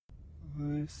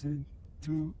listen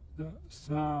to the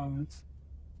sounds.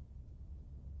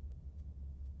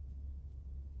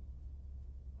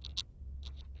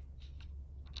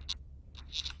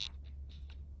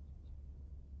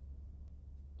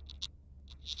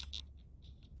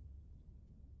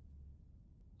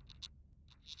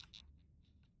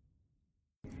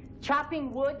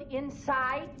 Chopping wood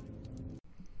inside.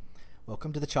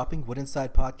 Welcome to the Chopping Wood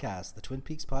Inside podcast, the Twin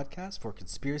Peaks podcast for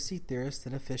conspiracy theorists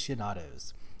and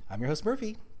aficionados. I'm your host,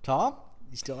 Murphy. Tom,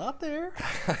 you still out there?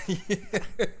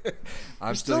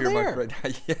 I'm still here, my friend.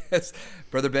 Yes.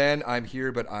 Brother Ben, I'm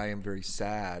here, but I am very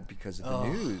sad because of the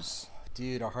news.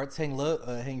 Dude, our hearts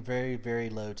hang very, very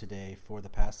low today for the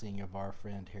passing of our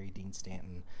friend Harry Dean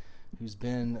Stanton, who's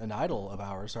been an idol of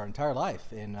ours our entire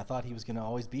life, and I thought he was going to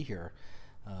always be here.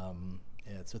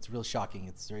 So it's real shocking.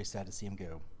 It's very sad to see him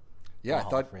go. Yeah,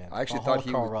 I actually thought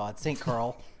he Carl would. Rod, St.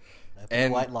 Carl,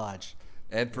 and White Lodge.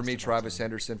 And for me, Travis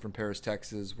Henderson from Paris,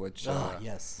 Texas, which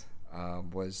yes,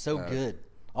 was so good.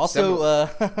 Also,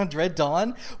 Dread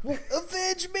Dawn,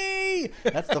 avenge me!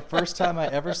 That's the first time I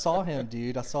ever saw him,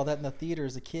 dude. I saw that in the theater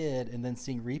as a kid, and then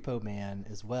seeing Repo Man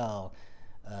as well.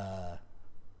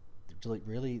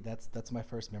 Really, that's my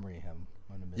first memory of him.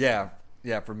 Yeah.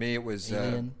 For me, it was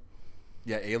Alien.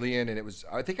 Alien, and it was.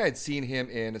 I think I had seen him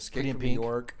in Escape from New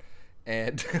York,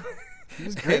 and he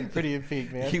was great, Pretty in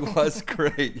Pink, man. He was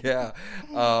great, yeah.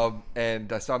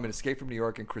 And I saw him in Escape from New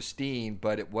York and Christine,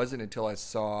 but it wasn't until I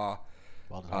saw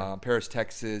Paris,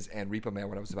 Texas, and Repo Man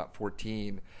when I was about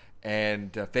 14.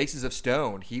 And Faces of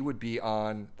Stone, he would be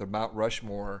on the Mount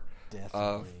Rushmore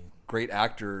of great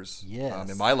actors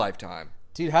in my lifetime.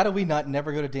 Dude, how do we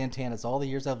never go to Dantana's? All the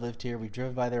years I've lived here, we've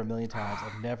driven by there a million times.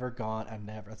 I've never gone.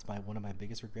 That's one of my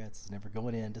biggest regrets is never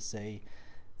going in to see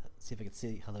if I could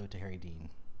say hello to Harry Dean.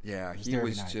 Yeah, he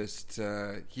was just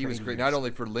he was great. Not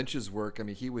only for Lynch's work. I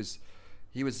mean, he was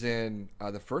in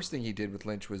the first thing he did with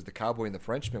Lynch was The Cowboy and the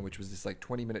Frenchman, which was this like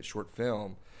 20-minute short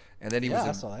film. And then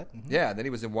I saw that. Mm-hmm. Yeah, and then he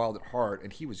was in Wild at Heart,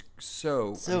 and he was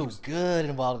good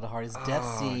in Wild at Heart. His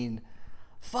death scene,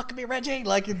 fuck me, Reggie,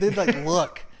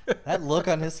 look. That look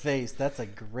on his face,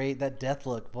 that death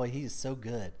look, boy, he is so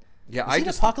good. Yeah, Is he in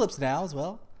Apocalypse Now as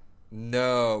well?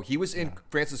 No, he was in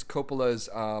Francis Coppola's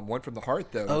One from the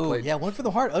Heart, though. One from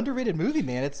the Heart, underrated movie,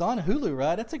 man. It's on Hulu,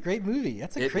 right? That's a great movie.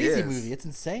 That's a crazy movie. It's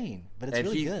insane, but it's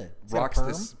really good. It's rocks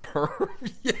this perm.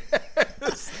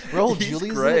 Yes, Raul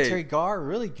Julia's in it. Terry Garr,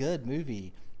 really good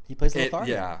movie. He plays the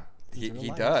authority. Yeah.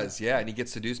 He does, yeah, and he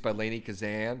gets seduced by Lainey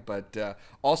Kazan, but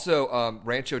also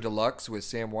Rancho Deluxe with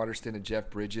Sam Waterston and Jeff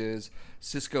Bridges,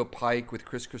 Cisco Pike with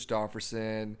Chris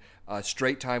Christopherson,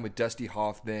 Straight Time with Dusty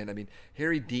Hoffman. I mean,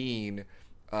 Harry Dean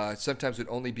sometimes would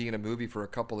only be in a movie for a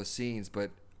couple of scenes,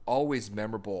 but always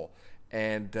memorable.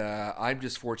 And I'm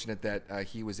just fortunate that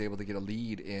he was able to get a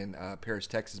lead in Paris,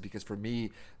 Texas, because for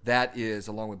me, that is,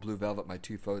 along with Blue Velvet, my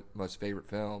two most favorite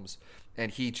films. And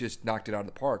he just knocked it out of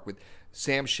the park with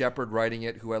Sam Shepard writing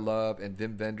it, who I love, and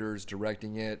Wim Wenders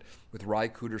directing it with Ry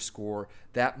Cooder's score.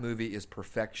 That movie is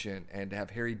perfection. And to have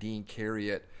Harry Dean carry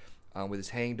it with his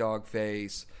hangdog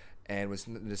face and with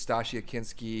Nastasia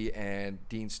Kinski and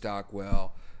Dean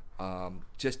Stockwell,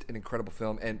 just an incredible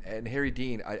film. And Harry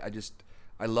Dean,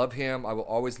 I love him. I will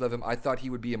always love him. I thought he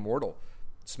would be immortal,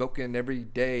 smoking every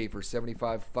day for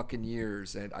 75 fucking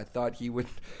years. And I thought he would,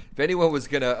 if anyone was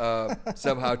going to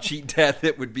somehow cheat death,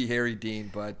 it would be Harry Dean.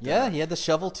 But yeah, he had the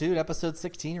shovel too in episode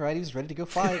 16, right? He was ready to go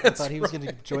fight. I thought he was going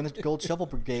to join the Gold Shovel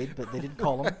Brigade, but they didn't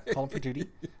call him for duty.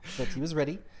 But he was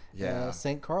ready. Yeah.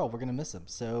 St. Carl, we're going to miss him.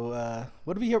 So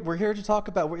what are we here? We're here to talk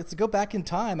about, it's to go back in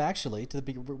time, actually.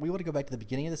 We want to go back to the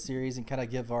beginning of the series and kind of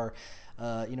give our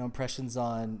impressions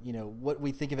on, what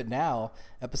we think of it now,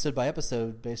 episode by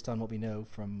episode, based on what we know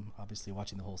from obviously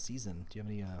watching the whole season. Do you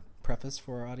have any preface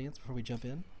for our audience before we jump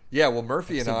in? Yeah, well,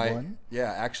 Murphy episode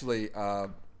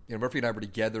and Murphy and I were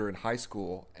together in high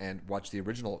school and watched the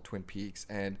original Twin Peaks.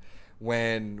 And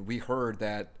when we heard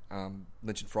that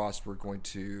Lynch and Frost were going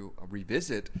to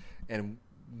revisit, and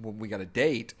when we got a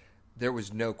date, there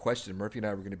was no question Murphy and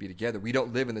I were going to be together. We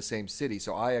don't live in the same city,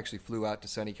 so I actually flew out to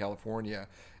sunny California,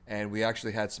 and we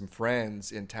actually had some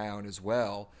friends in town as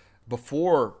well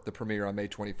before the premiere on May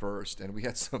 21st, and we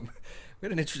had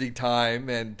an interesting time,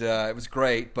 and it was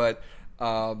great. But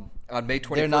on May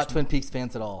 21st, they're not Twin Peaks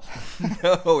fans at all.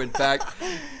 No, in fact.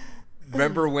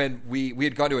 Remember when we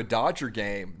had gone to a Dodger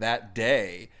game that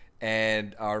day,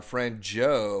 and our friend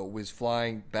Joe was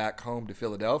flying back home to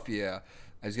Philadelphia.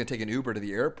 I was going to take an Uber to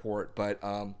the airport, but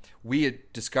we had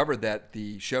discovered that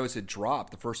the shows had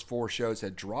dropped. The first 4 shows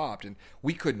had dropped, and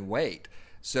we couldn't wait.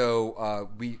 So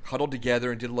we huddled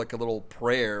together and did like a little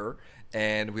prayer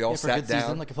And we all for a sat good down.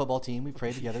 season, like a football team. We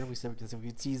prayed together. We said, it's a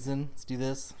good season. Let's do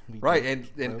this. Right,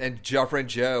 and our friend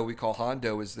Joe, we call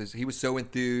Hondo, he was so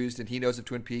enthused, and he knows of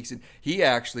Twin Peaks, and he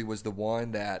actually was the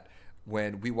one that,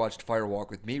 when we watched Firewalk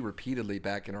with me repeatedly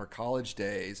back in our college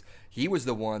days, he was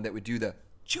the one that would do the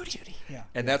Judy. Yeah.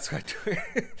 And that's what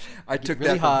I took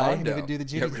really that high, from Hondo. and he would do the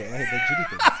Judy thing. The Judy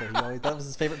thing. So that was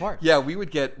his favorite part. Yeah, we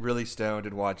would get really stoned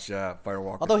and watch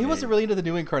Firewalk. Although he wasn't really into the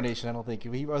new incarnation, I don't think.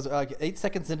 He was 8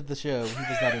 seconds into the show. He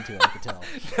was not into it. I could tell.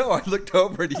 No, I looked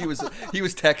over and he was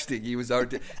texting.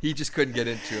 He just couldn't get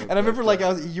into it. And I remember,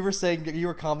 you were saying you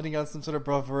were commenting on some sort of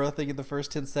bravura thing in the first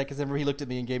 10 seconds. I remember he looked at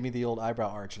me and gave me the old eyebrow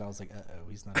arch, and I was like, "Uh-oh,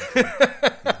 he's not into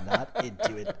it. He's not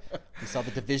into it." We saw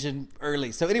the division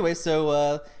early. So anyway,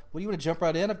 what do you want to jump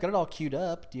right in? I've got it all queued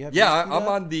up. Do you have? Yeah, I'm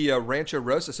on the Rancho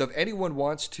Rosa. So if anyone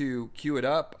wants to queue it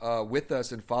up with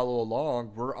us and follow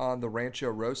along, we're on the Rancho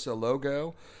Rosa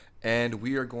logo, and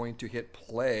we are going to hit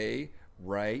play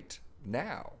right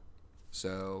now.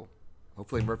 So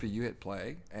hopefully, Murphy, you hit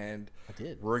play, and I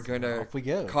did. We're going to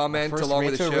go. comment along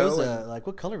with the show. Rosa,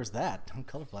 what color was that? I'm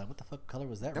colorblind. What the fuck color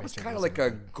was that? That was kind of like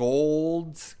a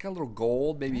gold, kind of a little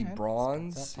gold, maybe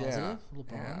bronze. Yeah, a little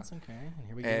bronze. Okay, and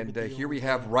here we go. And here we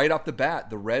have right off the bat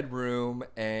the Red Room,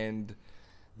 and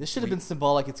this should have been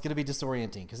symbolic. It's going to be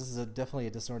disorienting because this is definitely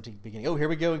a disorienting beginning. Oh, here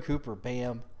we go in Cooper.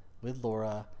 Bam, with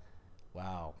Laura.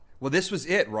 Wow. Well, this was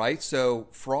it, right? So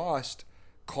Frost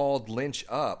called Lynch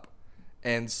up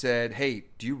and said, "Hey,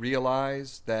 do you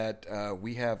realize that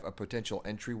we have a potential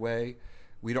entryway?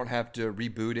 We don't have to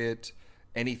reboot it,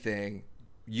 anything.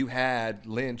 You had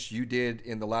Lynch, you did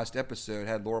in the last episode,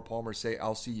 had Laura Palmer say,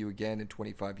 'I'll see you again in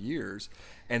 25 years.'"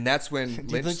 And that's when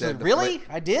Lynch said, "Really?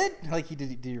 I did?" Like he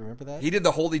did. Do you remember that? He did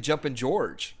the Holy Jumpin'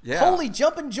 George. Yeah. Holy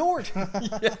Jumpin' George.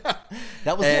 Yeah.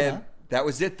 That was it, huh? That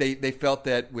was it. They felt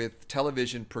that with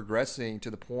television progressing to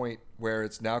the point where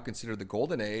it's now considered the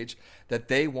golden age, that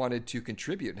they wanted to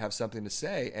contribute and have something to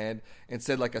say. And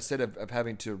instead, like I said, of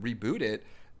having to reboot it,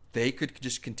 they could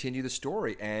just continue the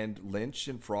story. And Lynch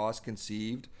and Frost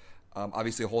conceived,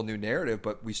 obviously, a whole new narrative.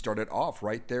 But we started off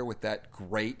right there with that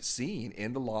great scene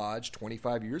in the lodge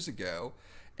 25 years ago.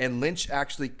 And Lynch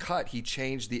actually he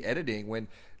changed the editing when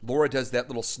Laura does that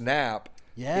little snap.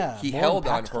 Yeah, he held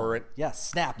on her.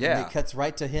 Snap. Yeah. And it cuts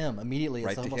right to him immediately. It's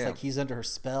right almost like he's under her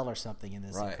spell or something in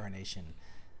this incarnation.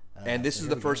 And this is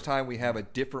the first time we have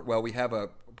we have a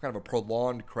kind of a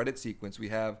prolonged credit sequence. We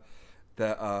have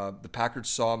the Packard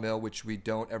sawmill, which we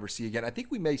don't ever see again. I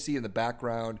think we may see in the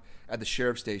background at the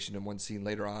sheriff's station in one scene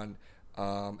later on,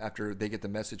 after they get the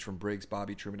message from Briggs,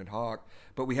 Bobby, Truman, and Hawk.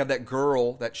 But we have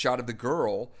that shot of the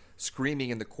girl screaming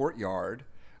in the courtyard,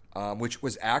 which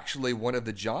was actually one of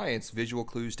the Giants' visual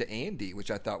clues to Andy,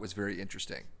 which I thought was very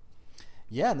interesting.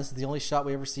 Yeah, and this is the only shot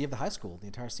we ever see of the high school, the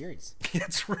entire series.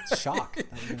 That's right. It's a shock.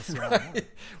 Right.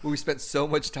 Well, we spent so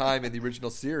much time in the original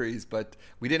series, but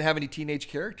we didn't have any teenage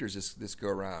characters this go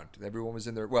around. Everyone was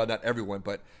in their, well, not everyone,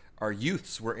 but our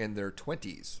youths were in their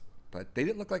 20s. But they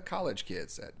didn't look like college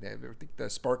kids. I think the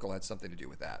sparkle had something to do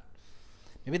with that.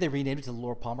 Maybe they renamed it to the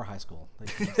Laura Palmer High School.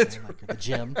 Like the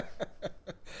gym.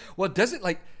 Well,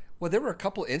 there were a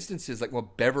couple instances,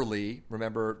 Beverly,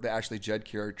 remember the Ashley Judd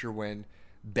character, when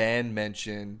Ben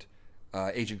mentioned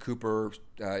Agent Cooper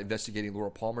investigating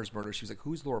Laura Palmer's murder. She was like,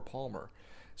 "Who's Laura Palmer?"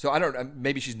 So I don't.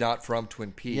 Maybe she's not from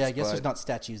Twin Peaks. Yeah, I guess there's not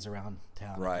statues around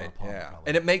town. Right. Palmer, yeah, probably.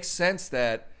 and it makes sense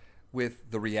that with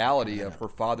the reality of her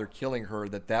father killing her,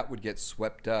 that would get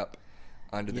swept up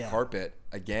under the carpet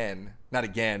again. Not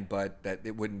again, but that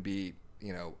it wouldn't be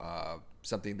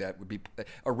something that would be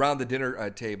around the dinner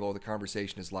table. The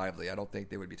conversation is lively. I don't think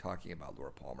they would be talking about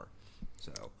Laura Palmer.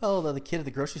 So, well, the kid at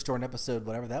the grocery store in episode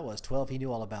whatever that was, 12, he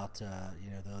knew all about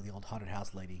the old haunted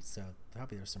house lady. So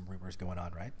probably there's some rumors going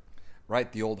on, right?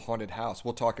 Right, the old haunted house.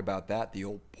 We'll talk about that. The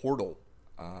old portal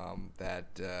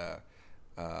that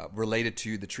related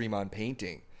to the Tremond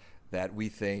painting that we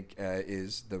think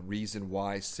is the reason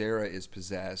why Sarah is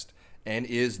possessed and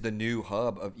is the new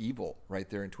hub of evil right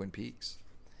there in Twin Peaks.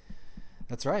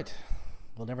 That's right.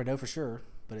 We'll never know for sure.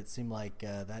 But it seemed like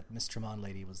that Miss Tremond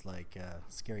lady was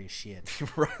scary as shit.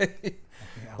 Right.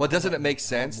 Well, doesn't it make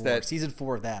sense that season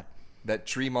 4 of that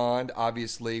Tremond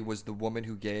obviously was the woman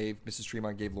who Mrs.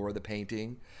 Tremond gave Laura the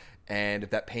painting, and if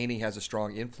that painting has a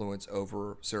strong influence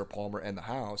over Sarah Palmer and the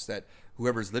house, that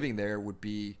whoever's living there would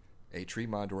be a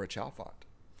Tremond or a Chalfont.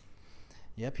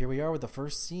 Yep, here we are with the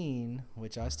first scene,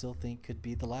 which I still think could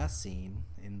be the last scene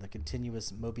in the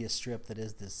continuous Mobius strip that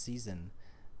is this season,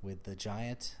 with the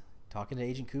giant talking to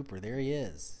Agent Cooper. There he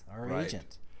is, our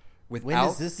agent. When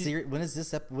is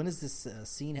this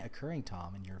scene occurring,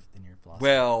 Tom, in your philosophy?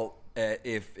 Well,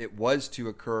 if it was to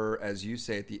occur, as you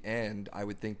say, at the end, I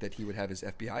would think that he would have his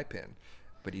FBI pin.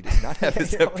 But he does not have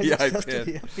his FBI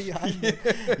pin.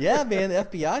 Yeah, man, the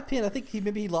FBI pin. I think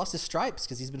maybe he lost his stripes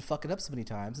because he's been fucking up so many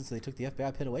times, and so they took the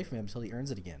FBI pin away from him until he earns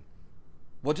it again.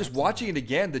 Well, just watching it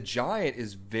again, the giant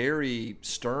is very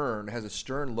stern, has a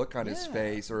stern look on his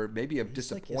face, or maybe of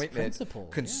disappointment,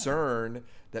 concern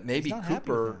that maybe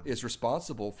Cooper is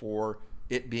responsible for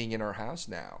it being in our house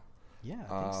now. Yeah,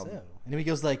 I think so. And then he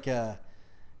goes like,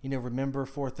 remember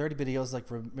 4:30, but he goes like,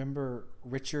 remember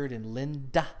Richard and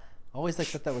Linda. I always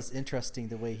thought that was interesting,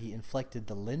 the way he inflected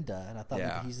the Linda, and I thought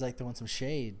maybe he's like throwing some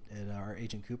shade at our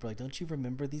Agent Cooper. Like, don't you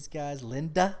remember these guys,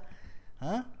 Linda?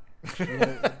 Huh?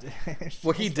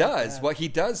 Well, he does. Well, he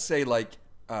does say like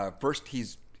first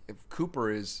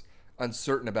Cooper is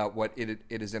uncertain about what it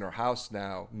is in our house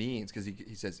now means because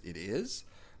he says it is.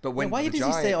 But when why does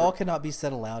he say all cannot be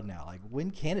said aloud now? Like,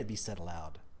 when can it be said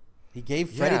aloud? He gave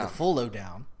Freddie the full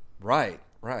lowdown. Right.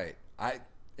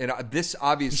 This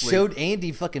obviously he showed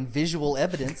Andy fucking visual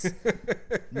evidence,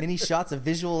 many shots of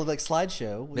visual like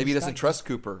slideshow. Maybe he doesn't trust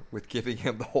Cooper with giving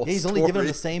him the whole. He's story. Only giving him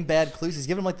the same bad clues. He's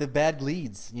giving him like the bad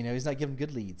leads. He's not giving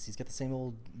good leads. He's got the same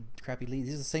old crappy leads.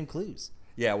 These are the same clues.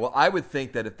 Yeah, well, I would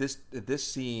think that if this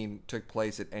scene took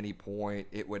place at any point,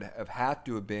 it would have had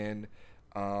to have been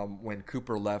when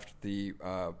Cooper left the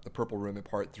Purple Room in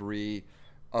Part 3,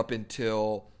 up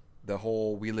until the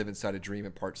whole "We Live Inside a Dream"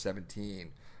 in Part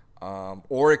 17.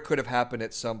 Or it could have happened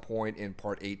at some point in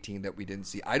Part 18 that we didn't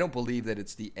see. I don't believe that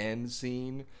it's the end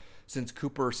scene, since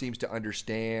Cooper seems to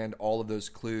understand all of those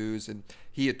clues, and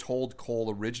he had told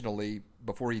Cole originally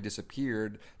before he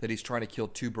disappeared that he's trying to kill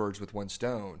two birds with one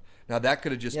stone. Now that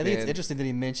could have just been. I think it's interesting that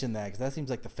he mentioned that, because that seems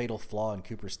like the fatal flaw in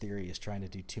Cooper's theory, is trying to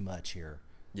do too much here.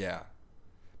 Yeah.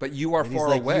 But you are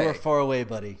far away. You are far away,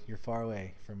 buddy. You're far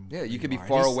away from. Yeah, you could be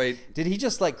far away. Did he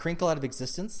just like crinkle out of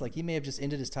existence? Like, he may have just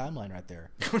ended his timeline right there.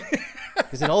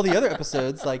 Because in all the other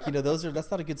episodes,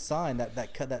 that's not a good sign.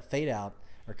 That fade out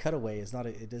or cutaway is not.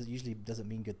 Usually doesn't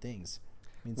mean good things.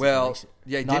 It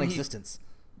means non-existence.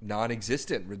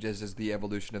 Non-existent, just as the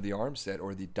evolution of the arm said,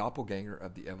 or the doppelganger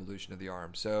of the evolution of the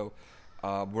arm. So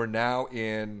we're now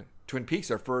in Twin Peaks,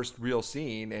 our first real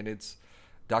scene, and it's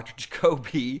Dr.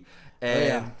 Jacoby.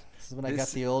 And this is when I got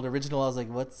the old original. I was like,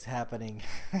 what's happening?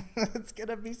 It's going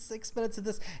to be 6 minutes of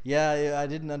this. Yeah, I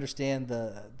didn't understand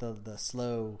the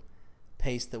slow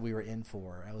pace that we were in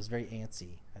for. I was very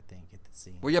antsy, I think, at the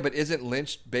scene. Well, yeah, but isn't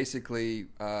Lynch basically,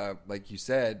 like you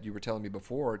said, you were telling me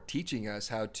before, teaching us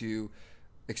how to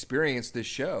experience this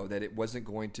show, that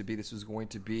this was going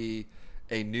to be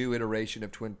a new iteration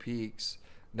of Twin Peaks,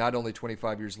 not only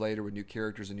 25 years later with new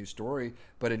characters, a new story,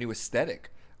 but a new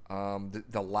aesthetic.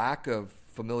 The lack of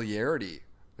familiarity,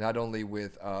 not only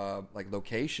with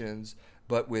locations,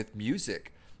 but with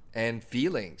music and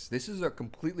feelings. This is a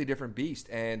completely different beast,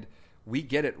 and we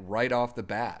get it right off the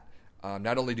bat.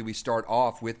 Not only do we start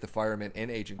off with the fireman and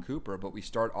Agent Cooper, but we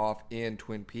start off in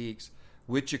Twin Peaks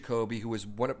with Jacoby, who was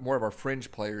more of our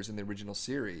fringe players in the original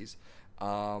series,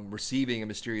 receiving a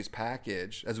mysterious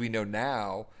package. As we know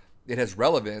now, it has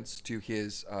relevance to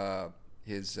his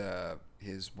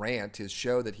rant, his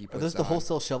show that he puts on. Are those the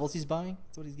wholesale shovels he's buying?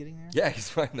 That's what he's getting there? Yeah, he's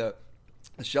buying the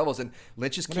shovels, and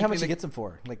Lynch is keeping. How much he gets them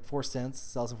for? Like 4 cents,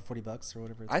 sells them for $40 or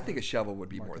whatever. I think a shovel would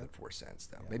be more than 4 cents,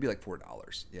 though. Maybe like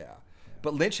 $4. Yeah.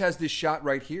 But Lynch has this shot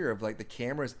right here of like the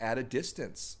camera's at a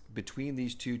distance between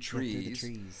these two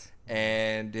trees,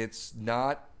 and it's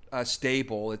not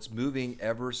stable. It's moving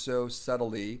ever so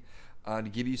subtly to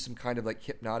give you some kind of like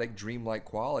hypnotic, dreamlike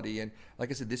quality. And like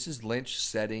I said, this is Lynch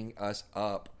setting us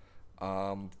up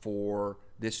for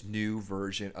this new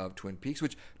version of Twin Peaks,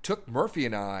 which took Murphy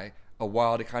and I a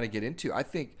while to kind of get into. I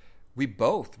think we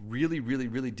both really, really,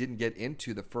 really didn't get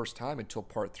into the first time until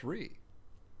Part 3.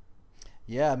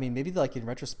 Yeah, I mean, maybe like in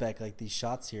retrospect, like these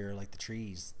shots here, like the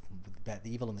trees, the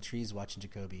evil in the trees watching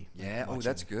Jacoby. Yeah,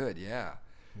 that's good. Yeah,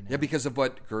 yeah, because of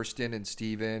what Gersten and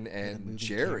Steven and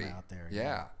Jerry out there.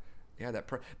 Yeah,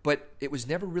 but it was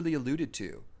never really alluded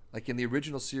to. Like in the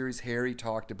original series, Harry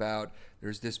talked about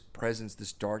there's this presence,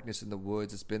 this darkness in the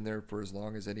woods. It's been there for as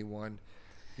long as anyone,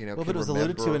 Well, but it was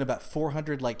alluded to in about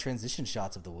 400 like transition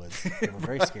shots of the woods. They were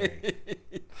very scary.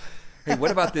 Hey,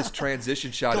 what about this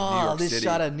transition shot of New York City? This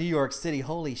shot of New York City.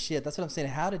 Holy shit. That's what I'm saying.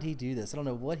 How did he do this? I don't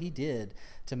know what he did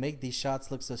to make these shots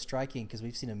look so striking, because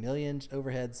we've seen a million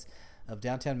overheads of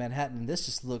downtown Manhattan, and this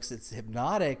just it's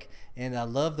hypnotic, and I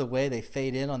love the way they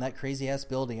fade in on that crazy-ass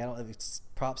building. It's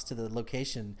props to the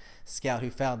location scout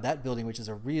who found that building, which is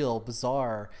a real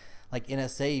bizarre, like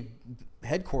NSA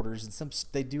headquarters, and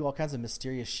they do all kinds of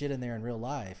mysterious shit in there in real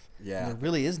life. Yeah, and there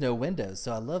really is no windows,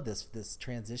 so I love this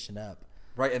transition up.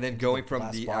 Right, and then going from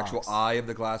the box. actual eye of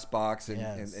the glass box and,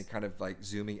 Yes. and kind of like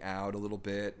zooming out a little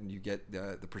bit, and you get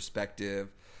the perspective.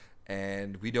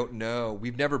 And we don't know.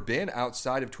 We've never been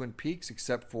outside of Twin Peaks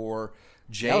except for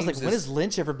James. I was like, when has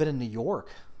Lynch ever been in New York?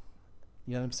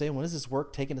 You know what I'm saying? When has this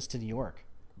work taken us to New York?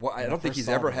 Well, I don't think he's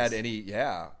ever had any.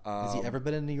 Yeah. Has he ever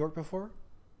been in New York before?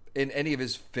 In any of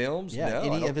his films? Yeah. No.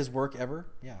 Any of his work ever?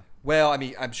 Yeah. Well, I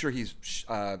mean, I'm sure he's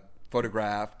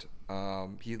photographed.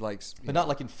 He likes, but not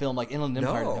like in film, like Inland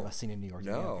Empire. No, I've never seen in New York.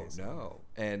 No.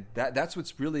 And that's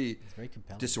what's really very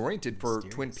compelling, disoriented for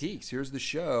mysterious. Twin Peaks. Here's the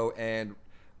show, and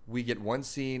we get one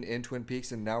scene in Twin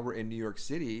Peaks, and now we're in New York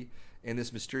City in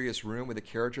this mysterious room with a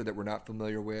character that we're not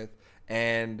familiar with,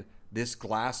 and this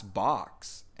glass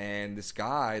box. And this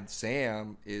guy,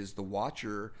 Sam, is the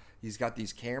watcher. He's got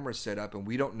these cameras set up, and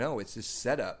we don't know. It's this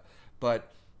setup.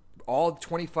 But all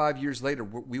 25 years later,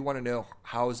 we want to know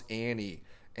how's Annie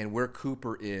and where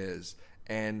Cooper is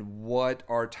and what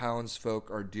our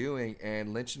townsfolk are doing.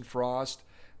 And Lynch and Frost,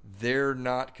 they're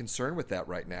not concerned with that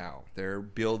right now. They're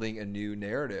building a new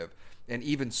narrative. And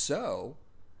even so,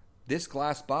 this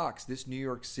glass box, this New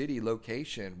York City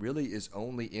location, really is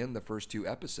only in the first 2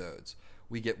 episodes.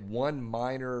 We get one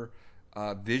minor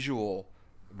visual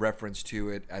reference to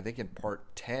it, I think in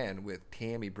part 10, with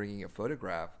Tammy bringing a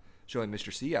photograph showing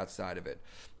Mr. C outside of it.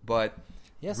 But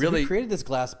yeah, so really, who created this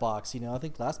glass box? I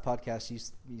think last podcast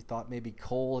you thought maybe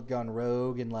Cole had gone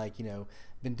rogue and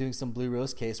been doing some Blue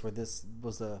Rose case where this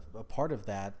was a part of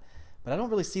that. But I don't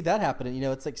really see that happening.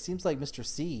 It's like, seems like Mr.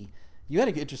 C, you had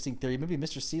an interesting theory. Maybe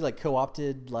Mr. C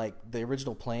co-opted the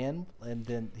original plan, and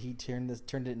then he turned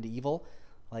it into evil,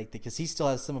 because he still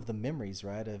has some of the memories,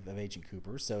 right, of Agent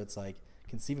Cooper. So it's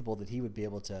conceivable that he would be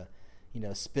able to,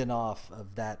 spin off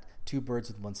of that 2 birds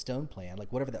with 1 stone plan,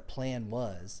 whatever that plan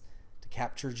was to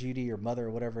capture Judy or Mother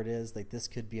or whatever it is. This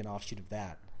could be an offshoot of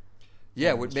that.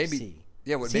 Yeah, what maybe. C.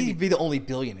 Yeah, what He'd be the only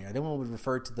billionaire. No one would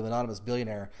refer to the anonymous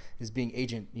billionaire as being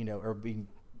Agent, or being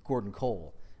Gordon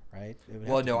Cole, right?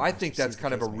 Well, no, I think that's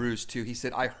kind of a ruse too. He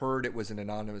said, "I heard it was an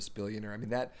anonymous billionaire." I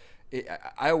mean,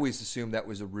 I always assumed that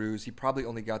was a ruse. He probably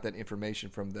only got that information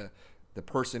from the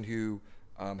person who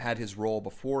had his role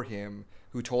before him,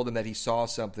 who told him that he saw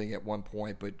something at one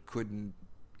point but couldn't,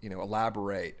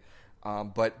 elaborate.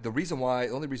 But the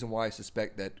only reason why I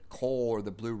suspect that Cole or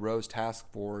the Blue Rose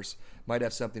Task Force might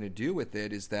have something to do with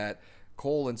it is that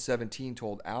Cole in 17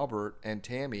 told Albert and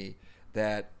Tammy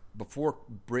that before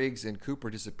Briggs and Cooper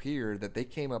disappeared, that they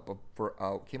came up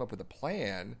with a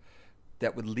plan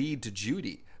that would lead to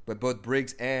Judy. But both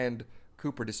Briggs and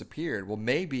Cooper disappeared. Well,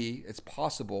 maybe it's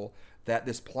possible that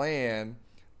this plan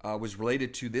was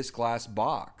related to this glass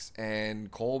box,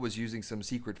 and Cole was using some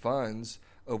secret funds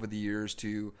over the years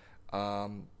to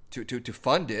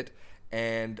fund it,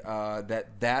 and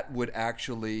that would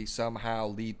actually somehow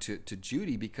lead to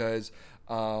Judy, because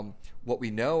what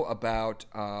we know about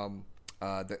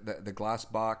the glass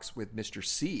box with Mr.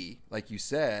 C, like you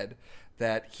said,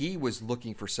 that he was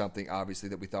looking for something obviously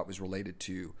that we thought was related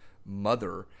to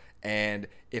Mother, and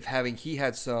if he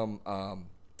had some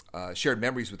shared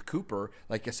memories with Cooper,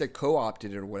 like I said,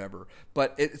 co-opted it or whatever.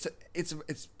 But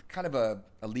it's kind of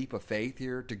a leap of faith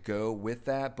here to go with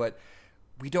that, but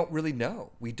we don't really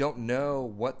know. We don't know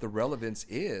what the relevance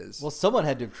is. Well, someone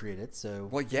had to create it, so.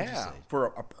 Well, yeah, for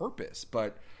a purpose.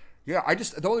 But yeah,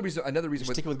 another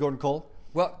reason. Sticking with Gordon Cole.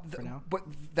 Well, for now. But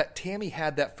that Tammy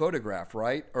had that photograph,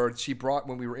 right? Or she brought,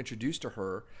 when we were introduced to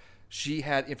her, she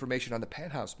had information on the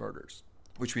Penthouse murders,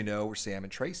 which we know were Sam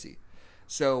and Tracy.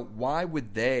 So why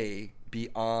would they be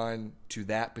on to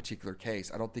that particular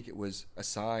case? I don't think it was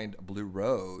assigned a Blue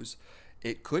Rose.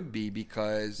 It could be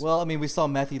because... Well, I mean, we saw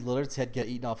Matthew Lillard's head get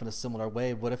eaten off in a similar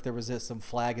way. What if there was some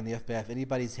flag in the FBI? If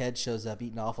anybody's head shows up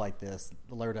eaten off like this,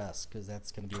 alert us, because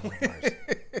that's going to be one of ours.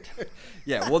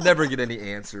 Yeah, we'll never get any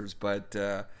answers, but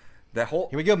that whole...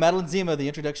 Here we go, Madeline Zima, the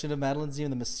introduction of Madeline Zima,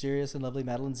 the mysterious and lovely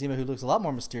Madeline Zima, who looks a lot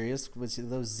more mysterious with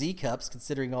those Z cups,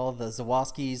 considering all the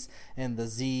Zawoskis and the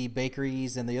Z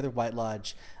bakeries and the other White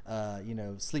Lodge,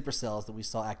 sleeper cells that we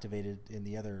saw activated in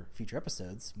the other future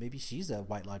episodes. Maybe she's a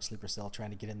White Lodge sleeper cell trying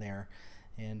to get in there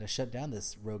and shut down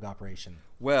this rogue operation.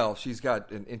 Well, she's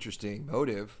got an interesting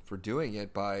motive for doing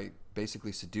it by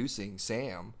basically seducing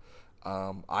Sam.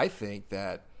 I think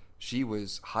that she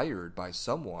was hired by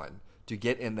someone to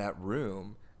get in that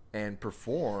room and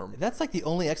perform. That's like the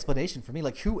only explanation for me.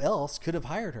 Like, who else could have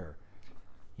hired her?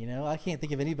 I can't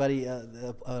think of anybody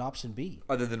an option B.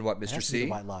 Other than what, Mr. C?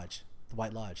 The White Lodge. The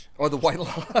White Lodge. Oh, the White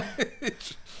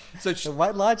Lodge. So the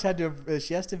White Lodge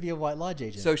she has to be a White Lodge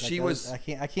agent. So she was. I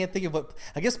can't think of what.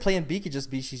 I guess Plan B could just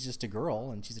be she's just a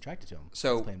girl and she's attracted to him.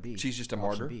 So That's Plan B. She's just a Option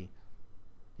martyr. B.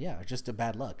 Yeah, just a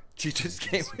bad luck. She just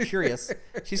came curious.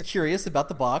 She's curious about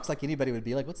the box, like anybody would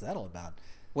be. Like, what's that all about?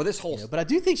 Well, this whole. But I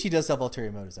do think she does have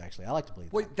ulterior motives. Actually, I like to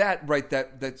believe. Wait,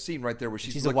 that scene right there where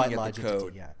she's a looking White at Lodge the code.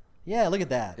 Entity, yeah. Look at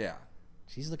that. Yeah.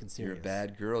 She's looking serious. You're a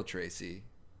bad girl, Tracy.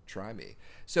 Try me.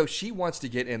 So she wants to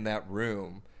get in that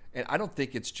room, and I don't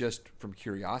think it's just from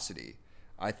curiosity.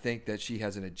 I think that she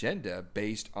has an agenda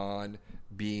based on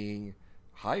being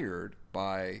hired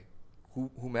by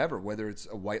whomever, whether it's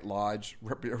a White Lodge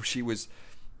or she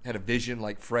had a vision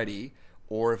like Freddie,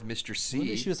 or if Mr. C.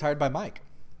 Maybe she was hired by Mike.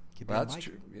 Well, that's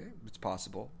true. Yeah, it's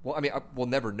possible. Well, I mean, we'll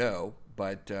never know.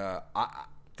 But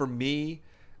for me,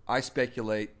 I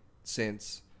speculate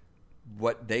since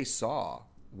what they saw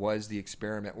was the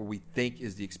experiment, what we think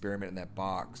is the experiment in that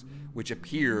box, which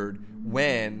appeared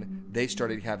when they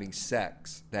started having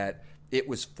sex, that it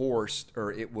was forced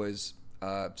or it was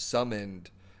summoned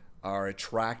or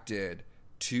attracted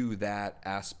to that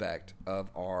aspect of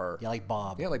our... Yeah, like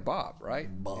Bob. Yeah, like Bob, right?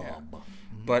 Bob. Yeah.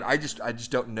 Mm-hmm. But I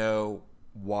just don't know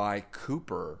why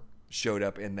Cooper showed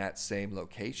up in that same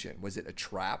location. Was it a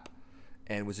trap?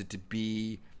 And was it to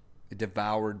be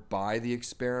devoured by the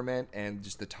experiment and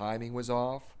just the timing was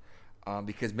off?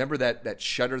 Because remember that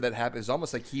shutter that happened? It's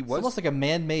almost like It's almost like a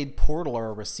man-made portal or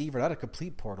a receiver, not a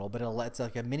complete portal, but it's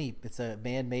like it's a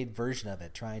man-made version of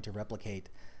it, trying to replicate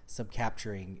some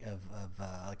capturing of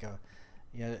like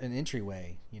an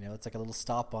entryway. It's like a little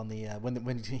stop on the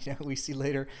when we see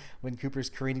later when Cooper's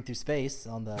careening through space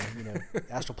on the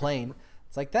astral plane.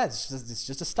 It's like that. It's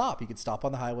just a stop. You could stop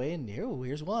on the highway and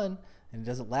here's one, and it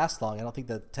doesn't last long. I don't think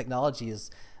the technology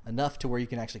is enough to where you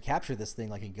can actually capture this thing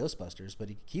like in Ghostbusters, but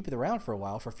you can keep it around for a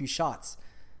while, for a few shots,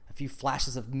 a few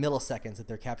flashes of milliseconds that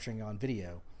they're capturing on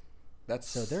video.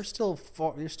 So they're still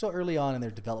early on in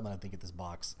their development, I think, at this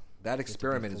box. That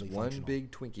experiment is one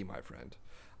big Twinkie, my friend.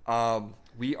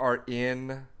 We are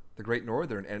in the Great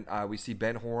Northern, and we see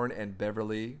Ben Horne and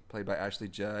Beverly, played by Ashley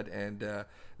Judd. And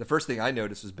the first thing I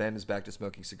noticed was Ben is back to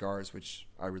smoking cigars, which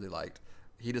I really liked.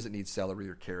 He doesn't need celery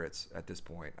or carrots at this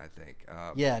point, I think.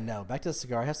 Back to the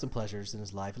cigar. Has some pleasures in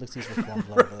his life. It looks like he's reformed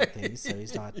a lot of other things, so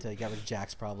he's not got rid of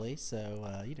Jack's probably.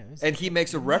 So and he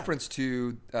makes a reference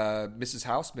to Mrs.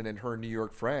 Houseman and her New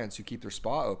York friends who keep their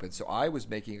spa open. So I was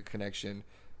making a connection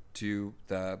to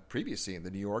the previous scene,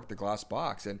 the New York, the glass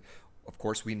box, and of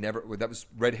course that was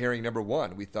red herring number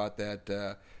one. We thought that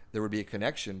there would be a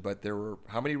connection, but there were,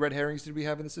 how many red herrings did we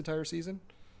have in this entire season?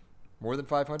 More than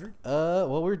 500? Well,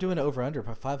 we were doing over under,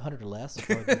 but 500 or less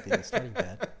before the starting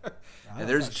bet. And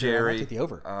there's Jerry. I'll take the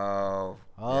over. Oh,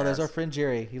 yes. There's our friend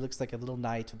Jerry. He looks like a little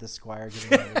knight with the squire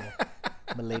giving him a little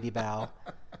milady bow.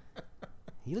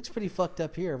 He looks pretty fucked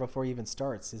up here before he even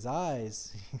starts. His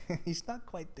eyes, he's not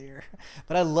quite there.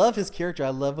 But I love his character. I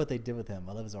love what they did with him.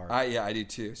 I love his art. Yeah, I do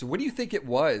too. So what do you think it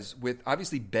was with,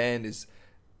 obviously Ben has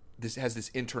this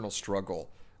internal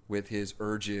struggle with his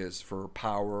urges for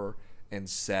power and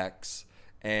sex,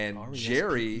 and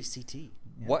Jerry, PCT.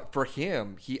 Yeah. What for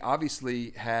him, he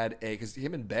obviously had because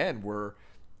him and Ben were,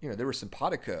 they were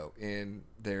simpatico in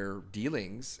their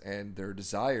dealings and their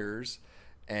desires,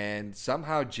 and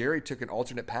somehow Jerry took an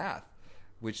alternate path,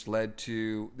 which led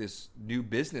to this new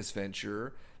business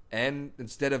venture, and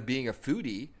instead of being a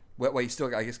foodie, well, he's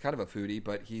still, I guess, kind of a foodie,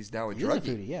 but he's now a druggie.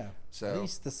 He's a foodie, yeah. So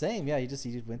he's the same, yeah. He just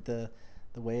went the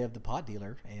way of the pot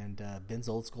dealer, and Ben's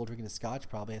old school drinking the scotch,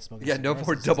 probably has smoking. Yeah, no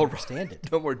more double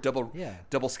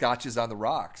scotches on the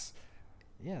rocks.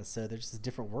 Yeah, so they're just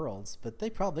different worlds, but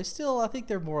they still, I think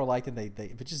they're more alike than they.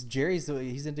 But just Jerry's,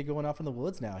 he's into going off in the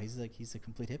woods now. He's a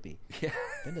complete hippie. Yeah,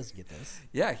 Ben doesn't get this.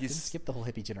 Yeah, he skipped the whole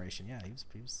hippie generation. Yeah,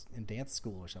 he was in dance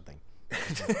school or something.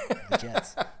 The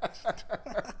Jets.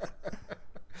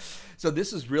 So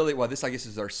this is really, this I guess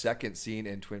is our second scene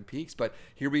in Twin Peaks, but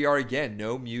here we are again,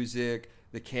 no music.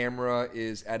 The camera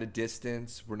is at a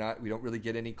distance. We don't really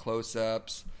get any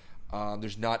close-ups.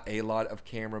 There's not a lot of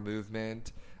camera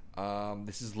movement.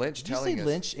 This is Lynch telling us. Did you say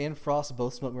Lynch and Frost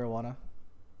both smoke marijuana?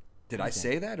 Did I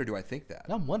say that, or do I think that?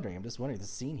 No, I'm just wondering. The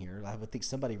scene here, I would think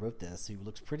somebody wrote this who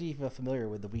looks pretty familiar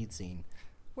with the weed scene.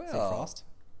 Well, is that Frost?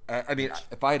 I mean,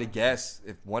 if I had to guess,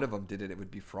 if one of them did it, it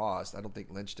would be Frost. I don't think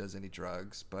Lynch does any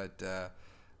drugs, but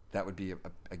that would be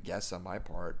a guess on my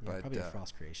part. Yeah, but probably a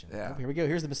Frost creation. Yeah. Oh, here we go.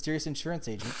 Here's the mysterious insurance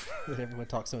agent that everyone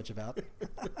talks so much about.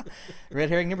 Red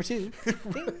herring number 2.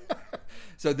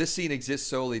 So this scene exists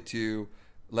solely to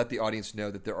let the audience know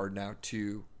that there are now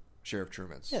 2 Sheriff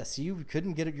Trumans. Yes, you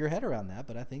couldn't get your head around that,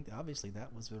 but I think obviously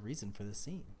that was the reason for this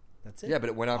scene. That's it. Yeah, but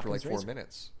it went on for like 4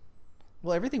 minutes.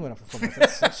 Well, everything went up for 4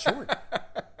 months. That's short.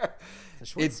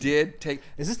 It did take.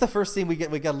 Is this the first scene we get?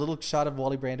 We got a little shot of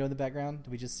Wally Brando in the background.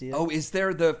 Did we just see it? Oh, is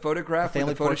there the photograph with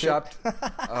the photoshopped?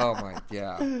 Oh my,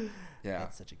 yeah.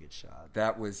 That's such a good shot.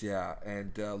 That was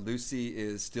and Lucy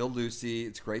is still Lucy.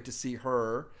 It's great to see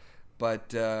her,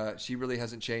 but she really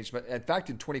hasn't changed. But in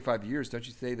fact, in 25 years, don't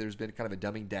you say there's been kind of a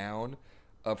dumbing down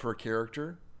of her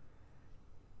character?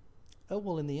 Oh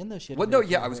well, in the end though, she had. Well, no,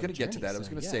 I was going to get to that. I was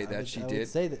going to say that she did. Would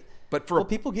say that. But for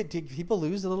people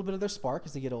lose a little bit of their spark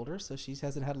as they get older, so she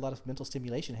hasn't had a lot of mental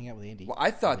stimulation hang out with Andy. Well,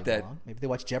 I thought that maybe they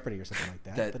watch Jeopardy or something like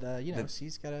that. But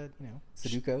she's got a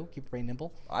Sudoku, keep her brain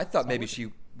nimble. I thought maybe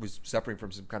she was suffering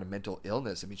from some kind of mental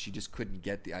illness. I mean, she just couldn't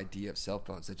get the idea of cell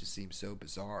phones. That just seems so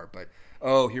bizarre. But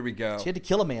here we go. She had to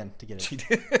kill a man to get it. She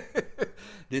did.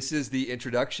 This is the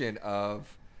introduction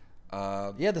of.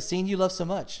 The scene you love so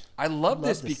much. I love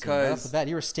this because right off the bat,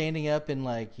 you were standing up and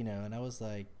and I was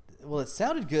like. Well, it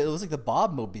sounded good. It was like the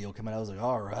Bob Mobile coming out. I was like,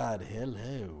 all right,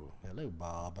 hello,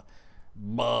 Bob.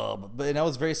 And I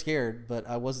was very scared, but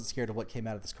I wasn't scared of what came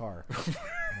out of this car a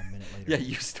minute later. Yeah,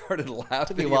 you started laughing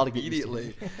Took me a while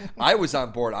immediately. I was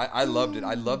on board. I loved it.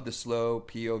 I loved the slow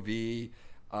POV.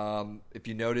 If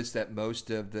you notice that most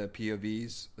of the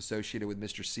POVs associated with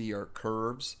Mr. C are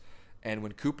curves, and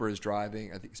when Cooper is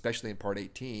driving, I think especially in part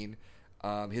 18,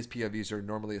 his POVs are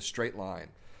normally a straight line.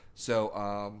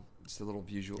 So it's a little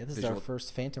visual. Yeah, this is our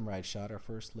first Phantom Ride shot, our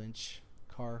first Lynch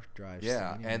car drive.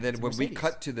 Yeah, scene. And then when we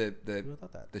cut to the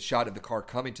shot of the car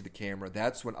coming to the camera,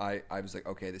 that's when I was like,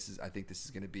 okay, I think this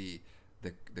is going to be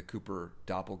the Cooper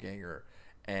doppelganger.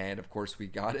 And of course we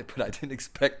got it, but I didn't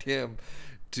expect him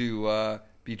to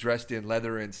be dressed in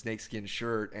leather and snakeskin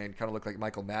shirt and kind of look like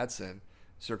Michael Madsen.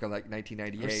 Circa like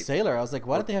 1998. Or Sailor. I was like,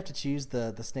 why did they have to choose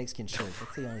the snakeskin shirt?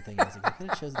 That's the only thing. I was like, they could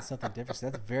have chosen something different. So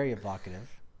that's very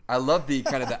evocative. I love the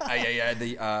kind of that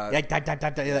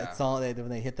song when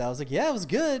they hit that. I was like, yeah, it was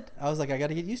good. I was like, I got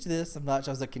to get used to this. I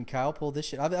was like, can Kyle pull this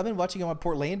shit? I've been watching him on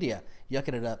Portlandia,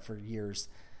 yucking it up for years,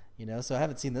 So I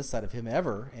haven't seen this side of him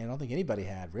ever, and I don't think anybody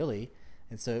had really.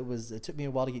 And so it took me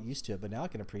a while to get used to it, but now I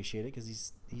can appreciate it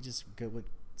because he just went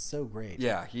so great.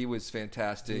 Yeah, he was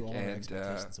fantastic, and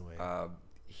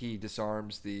he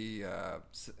disarms the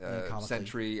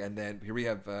sentry, and then here we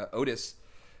have Otis.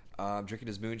 Drinking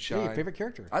his moonshine. Yeah, your favorite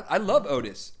character. I love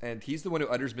Otis, and he's the one who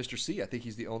utters Mr. C. I think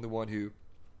he's the only one who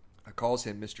calls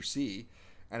him Mr. C.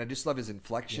 And I just love his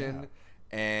inflection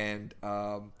and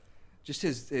just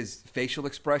his facial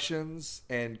expressions.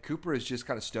 And Cooper is just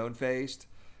kind of stone-faced.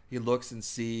 He looks and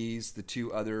sees the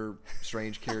two other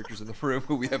strange characters in the room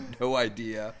who we have no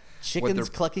idea. Chickens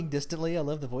clucking distantly. I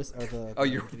love the voice. Or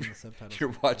you're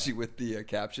watching with the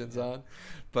captions on.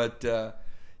 But...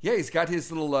 yeah, he's got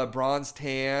his little bronze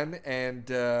tan, and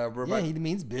he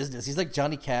means business. He's like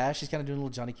Johnny Cash. He's kind of doing a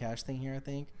little Johnny Cash thing here, I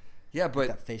think. Yeah, but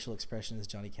that facial expression is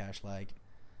Johnny Cash-like.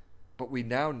 But we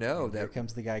now know that here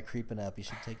comes the guy creeping up. He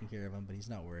should be taking care of him, but he's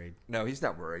not worried. No, he's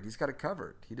not worried. He's got it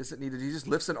covered. He doesn't need it. He just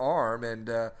lifts an arm, and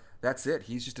that's it.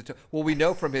 He's just well, we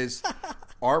know from his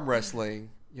arm wrestling,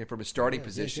 from his starting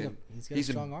position, he's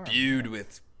imbued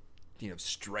with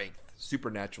strength,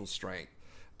 supernatural strength,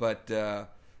 but.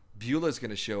 Beulah's going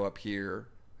to show up here,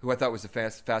 who I thought was a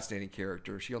fascinating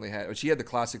character. She had the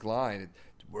classic line,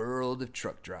 "World of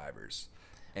truck drivers,"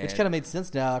 which kind of made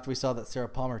sense now after we saw that Sarah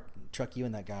Palmer truck you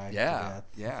and that guy. Yeah.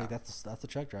 Like that's the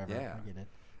truck driver. Yeah. I get it.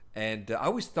 And I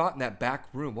always thought in that back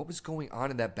room, what was going on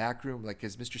in that back room? Like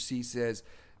as Mr. C says,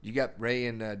 "You got Ray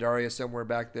and Daria somewhere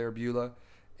back there, Beulah,"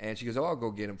 and she goes, "Oh, I'll go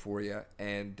get him for you."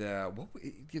 And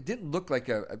it didn't look like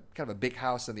a kind of a big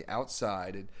house on the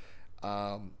outside.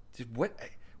 And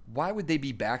why would they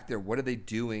be back there? What are they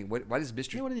doing? Why does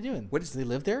Mr. Yeah, what are they doing? Do they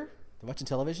live there? They're watching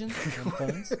television, on the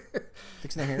phones,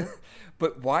 fixing their hair.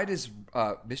 But why does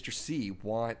Mr. C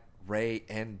want Ray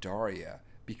and Daria?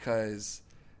 Because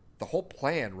the whole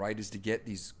plan, right, is to get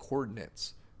these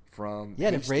coordinates from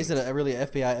and if Ray's a really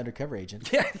FBI undercover agent.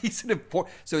 Yeah, he's an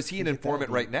informant. So is he an informant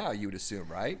right now, you would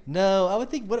assume, right? No, I would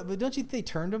think, don't you think they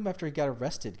turned him after he got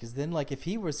arrested? Because then, like, if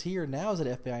he was here now as an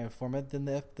FBI informant, then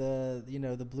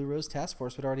the Blue Rose Task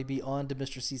Force would already be on to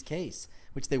Mr. C's case,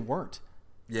 which they weren't.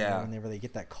 Yeah. Whenever they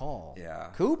get that call. Yeah.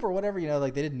 Coop or whatever,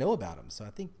 they didn't know about him. So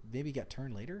I think maybe he got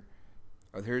turned later.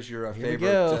 Oh, here's your Here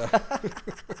favorite. We go.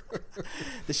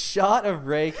 The shot of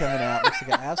Ray coming out looks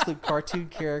like an absolute cartoon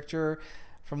character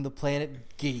from the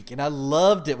planet Geek, and I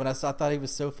loved it when I thought he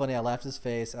was so funny. I laughed at his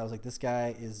face. I was like, this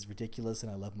guy is ridiculous,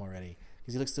 and I love him already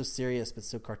because he looks so serious but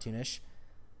so cartoonish.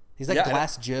 He's like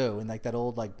Glass Joe in like that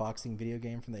old like boxing video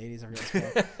game from the 80s. I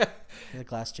forget what it's called.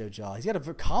 Glass Joe jaw. He's got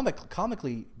a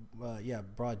comically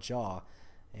broad jaw,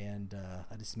 And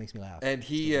that just makes me laugh. And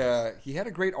he had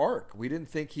a great arc. We didn't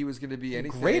think he was going to be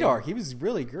anything. Great arc. He was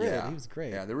really great. Yeah. He was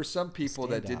great. Yeah, there were some people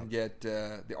that didn't get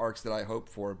the arcs that I hoped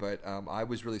for, but I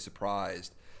was really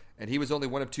surprised. And he was only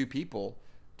one of two people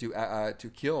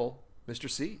to kill Mr.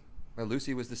 C.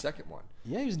 Lucy was the second one.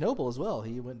 Yeah, he was noble as well.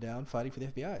 He went down fighting for the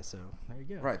FBI. So there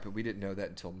you go. Right, but we didn't know that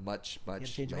until much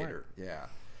later. Yeah.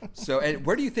 So, and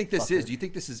where do you think this is? Do you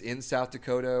think this is in South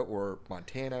Dakota or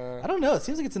Montana? I don't know. It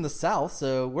seems like it's in the South.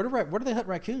 So where do they hunt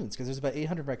raccoons? Because there's about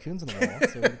 800 raccoons on the wall.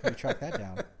 So we track that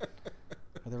down.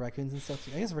 Are there raccoons in South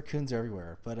Dakota? I guess raccoons are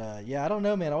everywhere. But yeah, I don't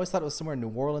know, man. I always thought it was somewhere in New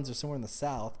Orleans or somewhere in the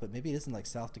South. But maybe it isn't like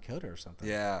South Dakota or something.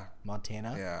 Yeah.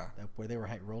 Montana. Yeah. Where they were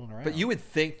rolling around. But you would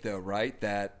think, though, right,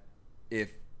 that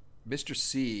if Mr.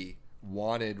 C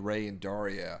wanted Ray and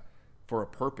Daria for a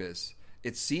purpose,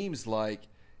 it seems like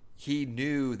he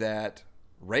knew that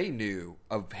Ray knew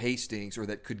of Hastings or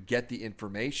that could get the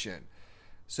information.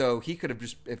 So he could have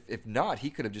just, if not,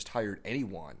 he could have just hired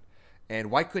anyone.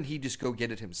 And why couldn't he just go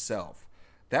get it himself?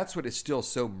 That's what is still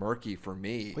so murky for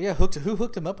me. Well, yeah, who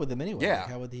hooked him up with him anyway? Yeah. Like,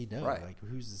 how would he know? Right. Like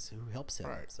who helps him?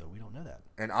 Right. So we don't know that.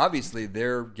 And obviously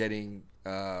they're getting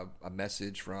a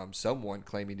message from someone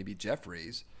claiming to be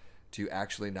Jeffries to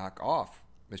actually knock off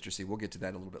Mr. C. We'll get to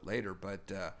that a little bit later.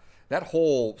 But that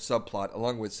whole subplot,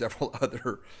 along with several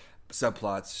other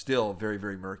subplots, still very,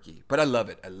 very murky. But I love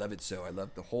it. I love it so. I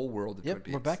love the whole world of Twin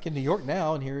Peaks. We're back in New York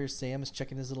now, and here Sam is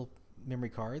checking his little memory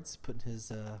cards, putting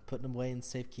them away in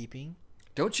safekeeping.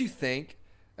 Don't you think?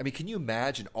 I mean, can you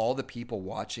imagine all the people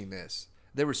watching this?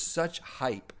 There was such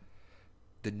hype.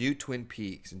 The new Twin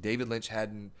Peaks, and David Lynch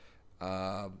hadn't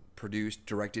produced,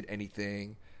 directed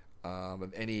anything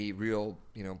of any real,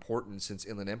 importance since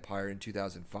Inland Empire in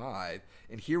 2005.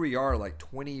 And here we are, like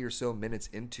 20 or so minutes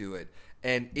into it,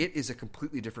 and it is a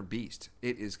completely different beast.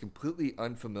 It is completely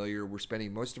unfamiliar. We're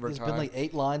spending most of our time. There's been like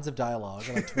 8 lines of dialogue,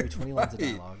 like 20 lines of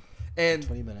dialogue. And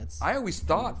 20 minutes. I always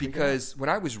thought, because when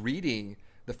I was reading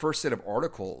the first set of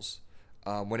articles,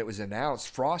 when it was announced,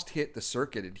 Frost hit the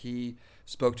circuit, and he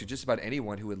spoke to just about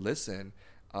anyone who would listen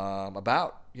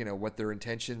about what their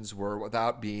intentions were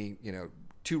without being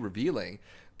too revealing.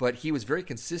 But he was very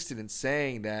consistent in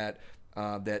saying that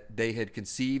that they had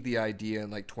conceived the idea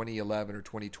in like 2011 or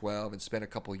 2012 and spent a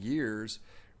couple of years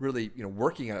really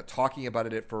working on it, talking about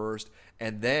it at first,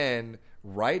 and then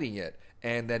writing it,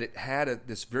 and that it had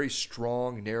this very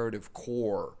strong narrative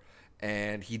core.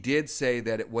 And he did say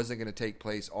that it wasn't going to take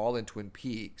place all in Twin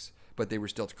Peaks, but they were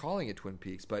still calling it Twin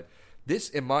Peaks. But this,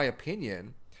 in my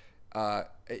opinion,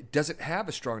 it doesn't have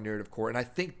a strong narrative core, and I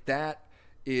think that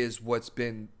is what's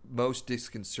been most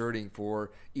disconcerting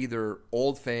for either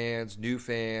old fans, new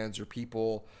fans, or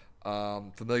people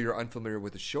familiar or unfamiliar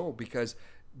with the show, because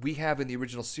we have in the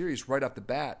original series right off the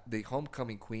bat, the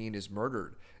homecoming queen is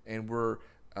murdered, and we're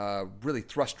really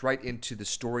thrust right into the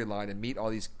storyline and meet all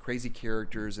these crazy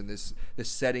characters in this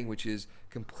setting, which is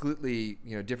completely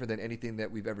different than anything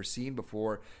that we've ever seen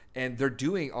before. And they're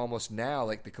doing almost now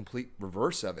like the complete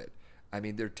reverse of it. I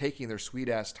mean, they're taking their sweet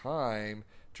ass time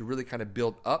to really kind of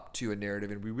build up to a narrative,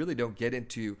 and we really don't get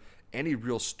into any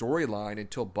real storyline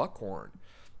until Buckhorn.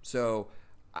 So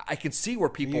I can see where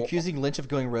people... Are you accusing Lynch of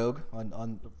going rogue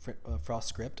on Frost's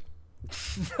script?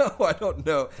 No, I don't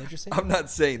know. I'm not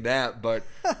saying that, but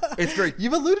it's very...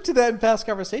 You've alluded to that in past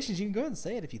conversations. You can go ahead and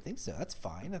say it if you think so. That's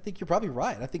fine. I think you're probably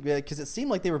right. I think because it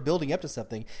seemed like they were building up to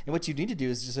something, and what you need to do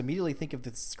is just immediately think of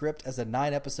the script as a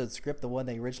 9-episode script, the one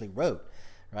they originally wrote.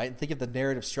 Right, and think of the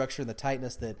narrative structure and the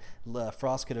tightness that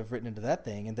Frost could have written into that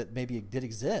thing, and that maybe it did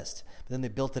exist. But then they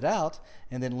built it out,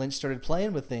 and then Lynch started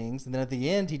playing with things, and then at the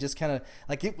end, he just kind of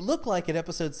like it looked like at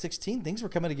episode 16, things were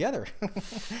coming together.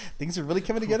 Things are really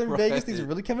coming together in Vegas. Things are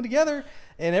really coming together,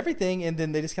 and everything. And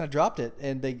then they just kind of dropped it,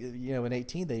 and they, in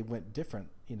 18, they went different.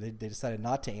 They decided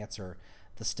not to answer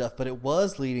the stuff, but it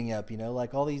was leading up.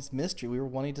 Like all these mystery. We were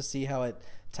wanting to see how it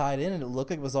tied in, and it looked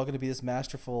like it was all going to be this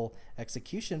masterful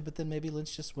execution, but then maybe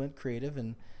Lynch just went creative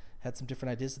and had some different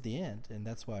ideas at the end, and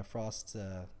that's why Frost's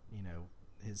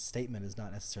his statement is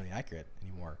not necessarily accurate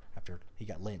anymore after he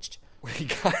got lynched.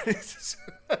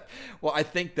 Well, I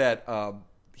think that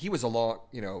he was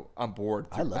on board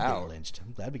throughout. I love getting lynched.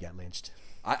 I'm glad we got lynched.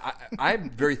 I'm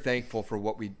very thankful for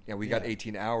what we got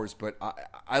 18 hours, but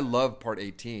I love part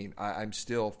 18. I'm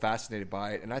still fascinated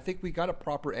by it, and I think we got a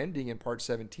proper ending in part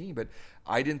 17, but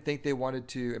I didn't think they wanted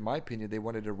to, in my opinion, they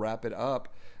wanted to wrap it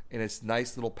up in this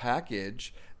nice little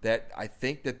package that I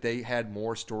think that they had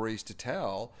more stories to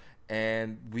tell,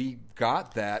 and we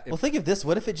got that. Well, think of this.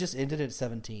 What if it just ended at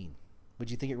 17? Would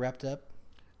you think it wrapped up?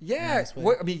 Yeah,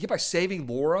 by saving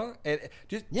Laura and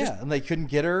and they couldn't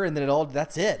get her, and then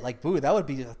that's it. Like, boo, that would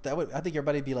I think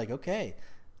everybody would be like, okay,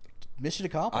 mission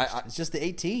accomplished. It's just the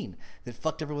 18 that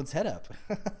fucked everyone's head up.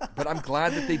 But I'm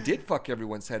glad that they did fuck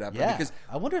everyone's head up. Yeah, because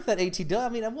I wonder if that 18. I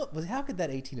mean, how could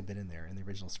that 18 have been in there in the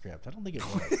original script? I don't think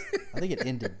it was. I think it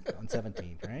ended on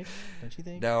 17, right? Don't you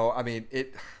think? No, I mean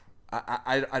it.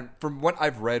 I from what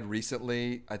I've read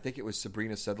recently, I think it was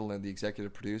Sabrina Sutherland, the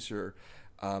executive producer,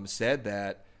 said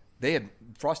that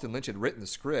Frost and Lynch had written the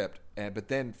script, but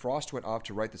then Frost went off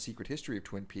to write the secret history of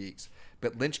Twin Peaks,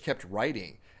 but Lynch kept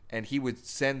writing, and he would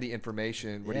send the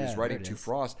information when he was writing to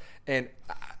Frost. And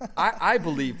I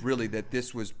believe really that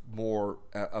this was more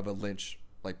of a Lynch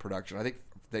like production. I think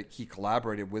that he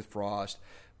collaborated with Frost,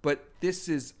 but this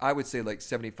is, I would say, like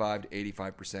 75 to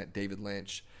 85% David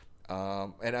Lynch.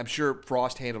 And I'm sure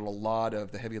Frost handled a lot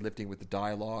of the heavy lifting with the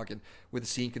dialogue and with the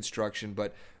scene construction,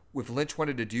 but if Lynch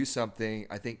wanted to do something,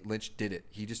 I think Lynch did it.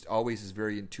 He just always is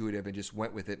very intuitive and just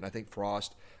went with it, and I think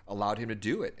Frost allowed him to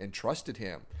do it and trusted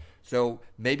him. So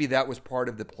maybe that was part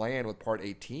of the plan with Part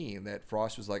 18, that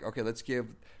Frost was like, okay, let's give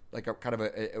like a kind of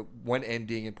a one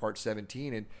ending in Part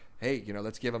 17, and hey,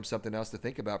 let's give him something else to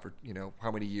think about for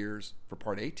how many years for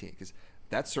Part 18, because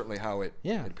that's certainly how it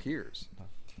appears.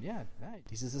 Yeah, right.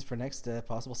 He says this for next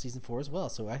possible season 4 as well.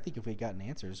 So I think if we had gotten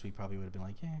answers, we probably would have been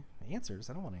like, answers?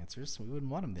 I don't want answers. We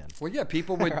wouldn't want them then. Well, yeah,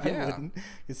 people would,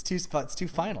 It's too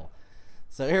final.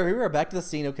 So here we are back to the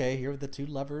scene. Okay, here the two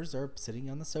lovers are sitting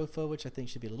on the sofa, which I think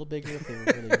should be a little bigger if they were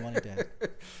really wanting to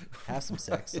have some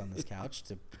sex on this couch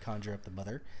to conjure up the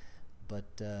mother. But,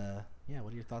 what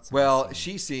are your thoughts on this? Well,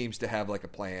 she seems to have like a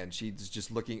plan. She's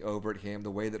just looking over at him, the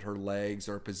way that her legs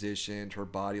are positioned, her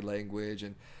body language,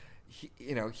 and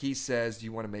he says, do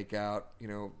you want to make out,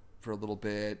 for a little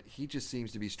bit? He just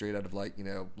seems to be straight out of like,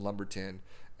 Lumberton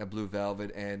and Blue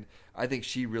Velvet. And I think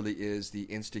she really is the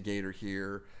instigator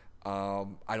here.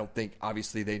 I don't think,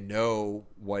 obviously, they know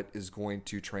what is going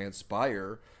to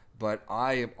transpire, but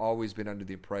I have always been under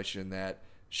the impression that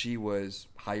she was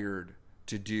hired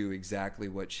to do exactly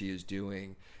what she is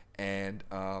doing. And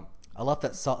I love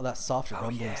that soft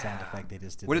rumbling sound effect they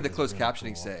just did. What did the closed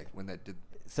captioning say when that did?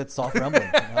 Said soft rumbling.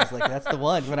 And I was like, that's the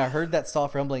one. When I heard that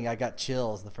soft rumbling, I got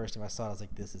chills the first time I saw it. I was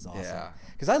like, this is awesome.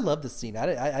 Because I loved the scene.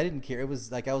 I didn't care. It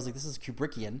was like, I was like, this is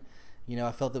Kubrickian.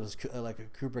 I felt it was like a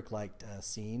Kubrick-like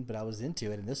scene, but I was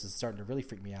into it. And this is starting to really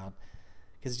freak me out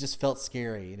because it just felt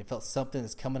scary. And it felt something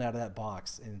is coming out of that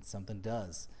box, and something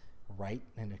does. Right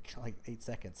in like 8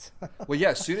 seconds. Well,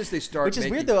 yeah. As soon as they start, which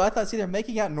is weird though. I thought, they're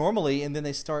making out normally, and then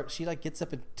they start. She like gets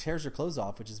up and tears her clothes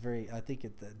off, which is very. I think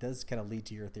it does kind of lead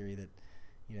to your theory that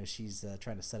she's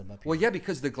trying to set him up here. Well, yeah,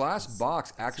 because the glass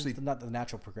box actually not the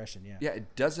natural progression. Yeah. Yeah,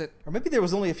 it doesn't. Or maybe there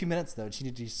was only a few minutes though, and she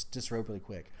needed to disrobe really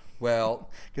quick. Well,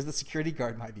 because the security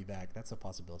guard might be back. That's a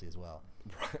possibility as well.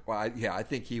 Well, I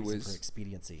think he was for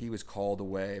expediency. He was called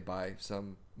away by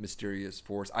some mysterious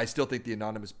force. I still think the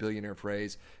anonymous billionaire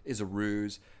phrase is a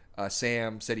ruse.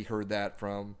 Sam said he heard that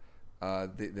from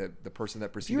the person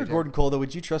that preceded him. If you were Gordon Cole, though,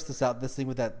 would you trust this thing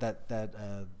with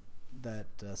that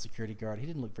security guard? He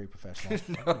didn't look very professional. I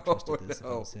wouldn't have trusted this if it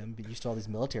was him. But used to all these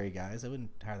military guys. I wouldn't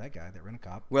hire that guy, that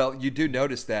rent-a-cop. Well, you do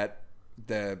notice that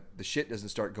the shit doesn't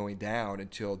start going down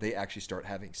until they actually start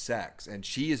having sex, and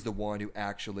she is the one who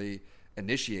actually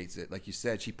initiates it. Like you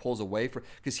said, she pulls away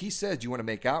because he says, do you want to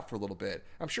make out for a little bit?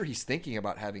 I'm sure he's thinking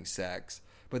about having sex,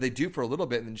 but they do for a little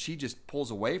bit, and then she just pulls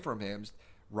away from him,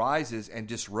 rises and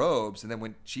disrobes, and then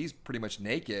when she's pretty much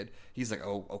naked, he's like,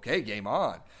 oh, okay, game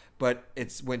on. But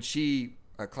it's when she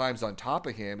climbs on top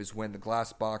of him is when the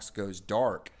glass box goes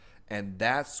dark, and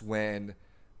that's when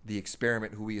the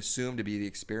experiment, who we assume to be the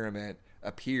experiment,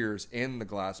 appears in the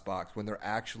glass box, when they're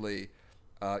actually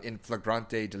in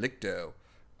flagrante delicto.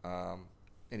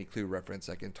 Any clue reference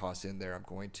I can toss in there, I'm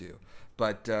going to.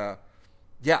 But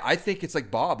I think it's like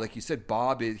Bob. Like you said,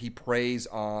 Bob, he preys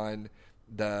on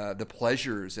the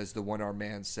pleasures, as the one-armed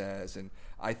man says. And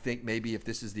I think maybe if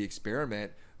this is the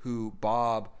experiment, who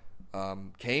Bob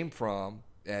came from,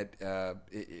 it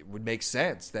would make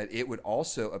sense that it would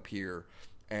also appear.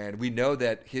 And we know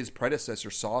that his predecessor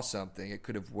saw something. It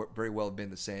could have very well have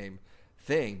been the same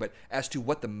thing. But as to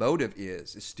what the motive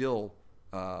is still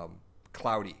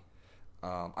cloudy.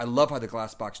 I love how the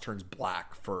glass box turns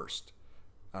black first.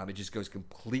 It just goes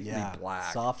completely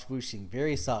black. Soft whooshing,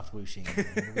 very soft whooshing.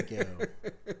 Here we go.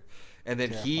 And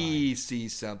then he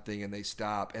sees something, and they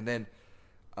stop. And then,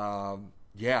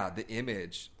 the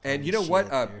image. And you know what?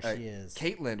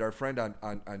 Caitlin, our friend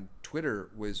on Twitter,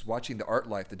 was watching the Art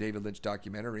Life, the David Lynch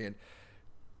documentary, and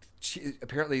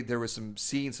apparently there was some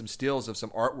stills of some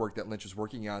artwork that Lynch was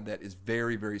working on that is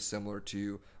very, very similar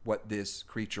to what this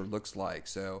creature looks like.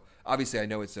 So obviously I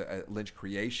know it's a Lynch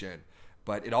creation,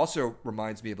 but it also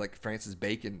reminds me of like Francis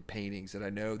Bacon paintings that I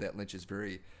know that Lynch is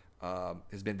very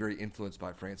has been very influenced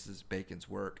by Francis Bacon's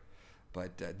work.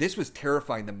 But this was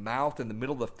terrifying. The mouth in the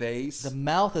middle of the face. The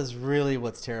mouth is really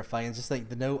what's terrifying. It's just like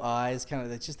the no eyes, kind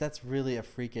of. It's just that's really a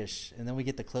freakish. And then we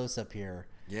get the close up here.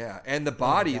 Yeah, and the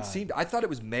body. It seemed. I thought it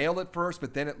was male at first,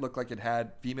 but then it looked like it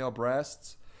had female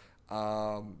breasts,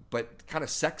 but kind of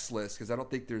sexless because I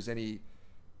don't think there's any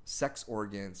sex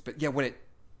organs. But yeah, when it.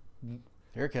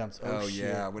 Here it comes. Oh shit.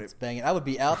 Yeah, when it's banging. I would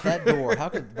be out that door.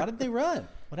 Why did they run?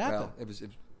 What happened? Well,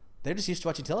 they're just used to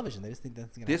watching television. They just think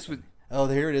that's going to happen. Was. Oh,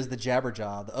 here it is, the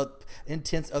jabberjaw, the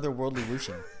intense otherworldly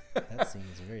whooshing. That scene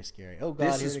is very scary. Oh,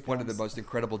 God, this is one of the most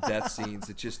incredible death scenes.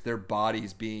 It's just their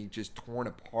bodies being just torn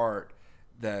apart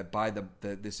by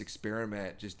this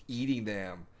experiment, just eating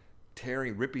them,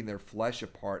 ripping their flesh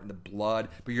apart and the blood.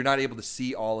 But you're not able to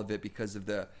see all of it because of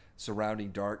the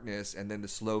surrounding darkness, and then the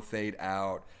slow fade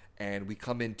out. And we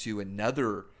come into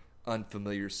another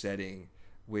unfamiliar setting,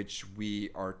 which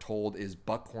we are told is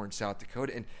Buckhorn, South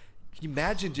Dakota. And can you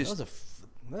imagine just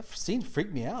that scene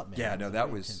freaked me out, man. Yeah, no, that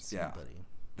was Scary.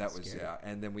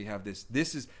 And then we have this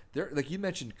is there, like you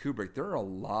mentioned Kubrick. There are a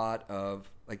lot of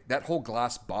like that whole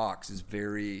glass box is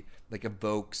very like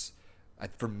evokes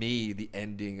for me the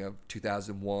ending of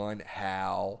 2001,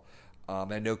 Hal.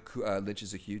 I know Lynch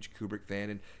is a huge Kubrick fan,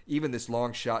 and even this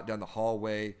long shot down the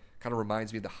hallway kind of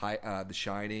reminds me of the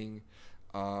Shining.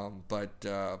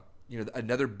 Another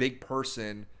big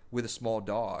person with a small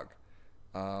dog.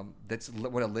 That's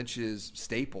one of Lynch's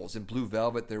staples. In Blue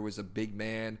Velvet, there was a big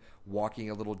man walking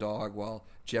a little dog while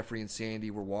Jeffrey and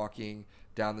Sandy were walking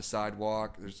down the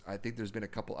sidewalk. I think there's been a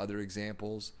couple other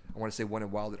examples. I want to say one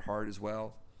in Wild at Heart as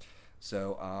well.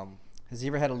 So, has he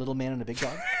ever had a little man and a big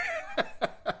dog?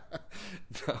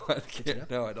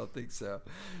 No, I don't think so.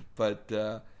 But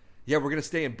yeah, we're gonna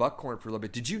stay in Buckhorn for a little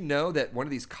bit. Did you know that one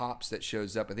of these cops that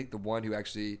shows up, I think the one who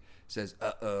actually says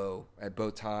 "uh-oh" at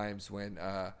both times when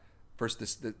first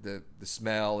the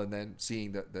smell and then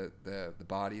seeing the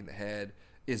body and the head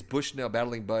is Bushnell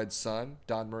Battling Bud's son,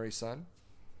 Don Murray's son?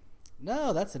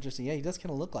 No, that's interesting. Yeah, he does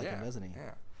kind of look like him, doesn't he?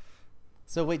 Yeah.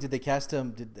 So wait, did they cast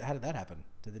him? How did that happen?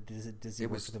 It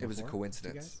was a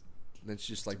coincidence. It's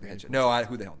just like the headshot. No,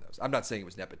 who the hell knows? I'm not saying it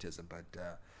was nepotism, but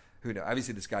who knows?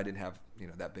 Obviously, this guy didn't have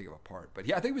that big of a part. But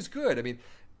yeah, I think it was good. I mean,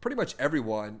 pretty much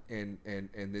everyone in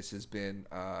this has been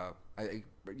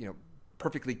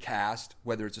perfectly cast,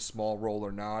 whether it's a small role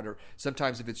or not, or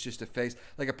sometimes if it's just a face.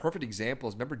 Like a perfect example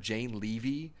is, remember Jane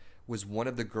Levy was one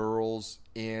of the girls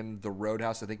in the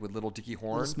Roadhouse, I think, with Little Dicky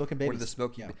Horn. Smoking Babies. One of the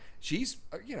Smoking. Yeah. She's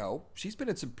she's been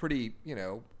in some pretty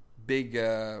big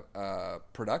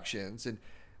productions, and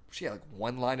she had like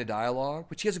one line of dialogue,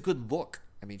 but she has a good look.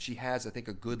 I mean, she has, I think,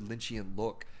 a good Lynchian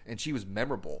look, and she was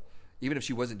memorable. Even if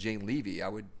she wasn't Jane Levy, I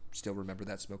would still remember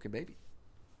that Smoking Baby.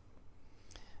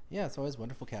 Yeah, it's always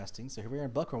wonderful casting. So here we are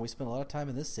in Buckhorn. We spent a lot of time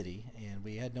in this city, and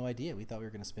we had no idea. We thought we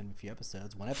were going to spend a few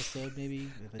episodes. One episode, maybe.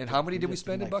 And how many did we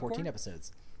spend in Buckhorn? 14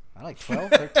 episodes. I like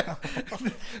 12,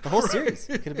 13. The whole series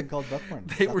could have been called Buckhorn.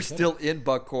 They were still in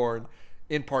Buckhorn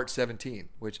in part 17,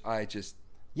 which I just...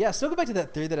 Yeah, still go back to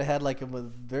that theory that I had like in the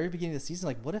very beginning of the season.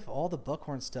 Like, what if all the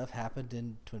Buckhorn stuff happened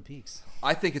in Twin Peaks?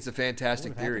 I think it's a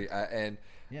fantastic theory. I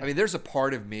mean, there's a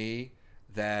part of me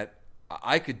that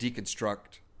I could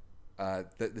deconstruct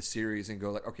the series and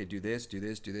go like, okay, do this, do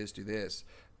this, do this, do this,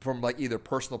 from like either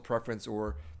personal preference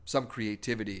or some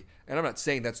creativity. And I'm not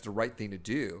saying that's the right thing to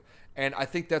do. And I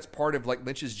think that's part of like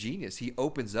Lynch's genius. He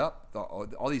opens up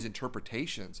all these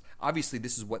interpretations. Obviously,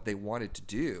 this is what they wanted to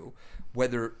do.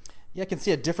 Whether I can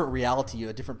see a different reality,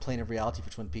 a different plane of reality for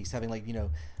Twin Peaks, having like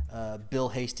Bill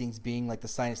Hastings being like the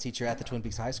science teacher at the Twin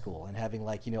Peaks High School, and having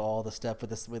like all the stuff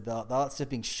with all that stuff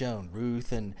being shown,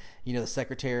 Ruth and the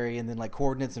secretary, and then like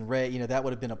coordinates and Ray. That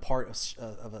would have been a part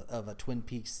of a Twin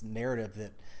Peaks narrative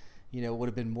that would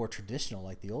have been more traditional,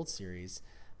 like the old series.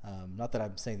 Not that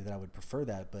I'm saying that I would prefer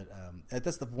that, but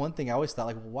that's the one thing I always thought,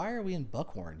 like, well, why are we in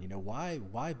Buckhorn? Why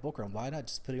Buckhorn? Why not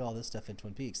just putting all this stuff in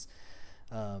Twin Peaks?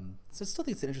 So I still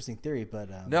think it's an interesting theory, but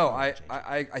no, I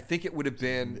think it would have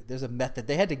been. There's a method.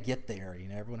 They had to get there.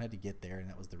 Everyone had to get there, and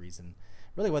that was the reason.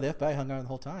 Really, why the FBI hung on the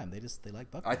whole time. They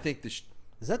like Buckhorn. I think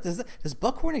does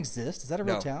Buckhorn exist? Is that a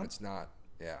real town? No, it's not.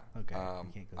 Yeah. Okay.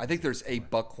 I think there's a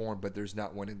Buckhorn, but there's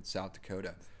not one in South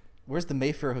Dakota. Where's the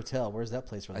Mayfair Hotel? Where's that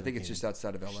place? I think it's just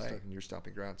outside of LA, in your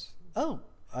stomping grounds. Oh,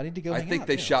 I need to go. I think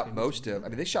they shot most of. I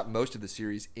mean, they shot most of the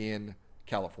series in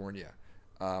California.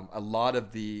 A lot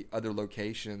of the other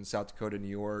locations, South Dakota, New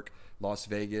York, Las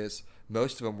Vegas,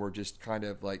 most of them were just kind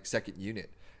of like second unit.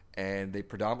 And they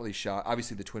predominantly shot,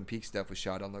 obviously the Twin Peaks stuff was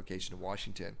shot on location in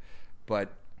Washington.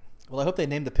 But Well, I hope they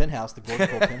named the penthouse the Gordon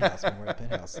Cole penthouse when we're at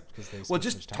penthouse. Well,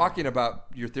 just talking about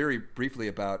your theory briefly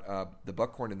about the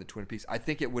Buckhorn and the Twin Peaks, I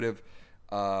think it would have.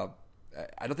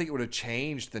 I don't think it would have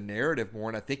changed the narrative more,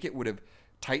 and I think it would have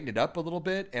tightened it up a little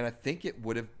bit, and I think it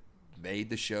would have made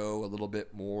the show a little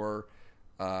bit more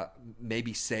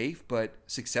maybe safe but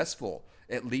successful,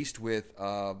 at least with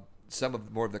some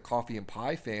of more of the coffee and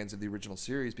pie fans of the original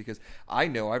series, because I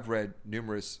know I've read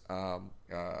numerous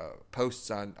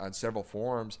posts on several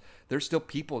forums. There's still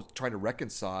people trying to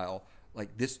reconcile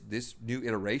like this new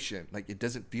iteration. Like it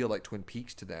doesn't feel like Twin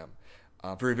Peaks to them.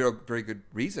 Very, very, very good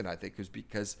reason, I think, is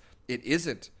because it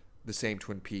isn't the same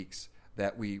Twin Peaks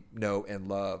that we know and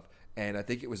love. And I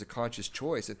think it was a conscious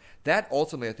choice. And that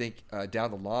ultimately, I think,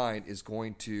 down the line is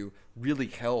going to really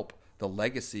help the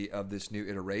legacy of this new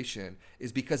iteration,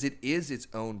 is because it is its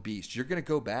own beast. You're going to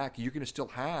go back, you're going to still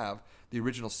have the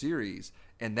original series,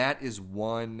 and that is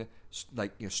one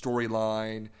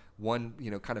storyline, one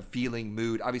kind of feeling,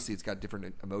 mood. Obviously, it's got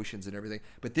different emotions and everything,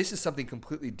 but this is something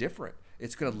completely different.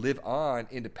 It's going to live on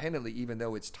independently, even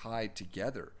though it's tied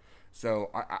together.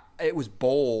 So it was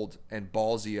bold and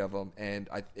ballsy of them, and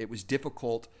it was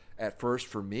difficult at first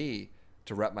for me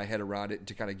to wrap my head around it and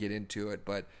to kind of get into it,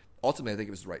 but ultimately I think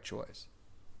it was the right choice.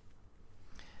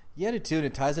 Yeah, I do too, and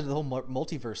it ties into the whole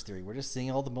multiverse theory. We're just seeing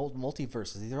all the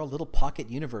multiverses. These are all little pocket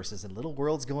universes and little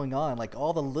worlds going on, like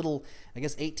all the little,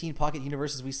 18 pocket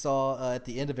universes we saw at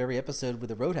the end of every episode with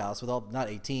the Roadhouse, with all, not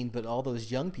 18, but all those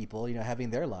young people, having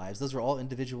their lives. Those are all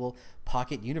individual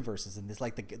pocket universes, and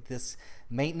this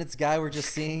maintenance guy we're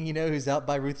just seeing, who's out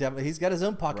by Ruth, he's got his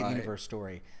own pocket universe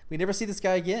story. We never see this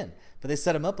guy again, but they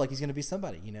set him up like he's going to be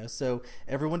somebody, So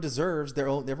everyone deserves their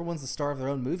own. Everyone's the star of their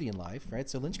own movie in life, right?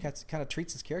 So Lynch kind of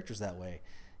treats his characters that way.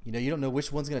 You don't know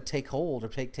which one's going to take hold or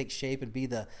take shape and be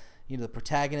the, the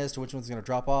protagonist, or which one's going to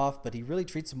drop off. But he really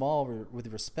treats them all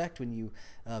with respect when you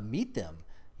meet them.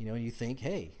 And you think,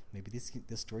 hey, maybe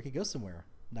this story could go somewhere.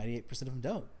 98% of them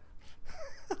don't.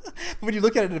 When you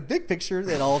look at it in a big picture,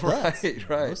 it all does. Right.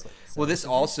 Mostly. So well, this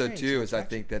also too is, I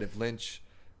think, that if Lynch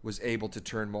was able to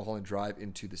turn Mulholland Drive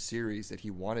into the series that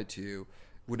he wanted to,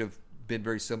 would have been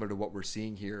very similar to what we're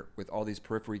seeing here, with all these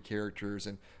periphery characters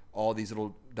and all these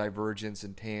little divergence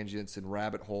and tangents and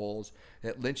rabbit holes,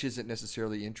 that Lynch isn't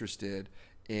necessarily interested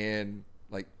in,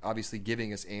 like, obviously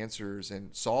giving us answers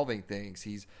and solving things.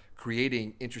 He's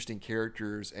creating interesting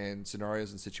characters and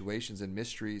scenarios and situations and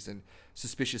mysteries and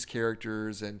suspicious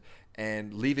characters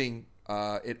and leaving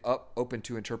it open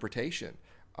to interpretation.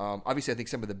 Obviously, I think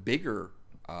some of the bigger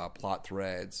plot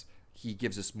threads he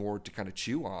gives us more to kind of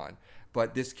chew on,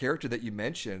 but this character that you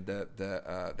mentioned,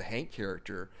 the Hank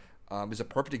character, is a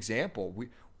perfect example.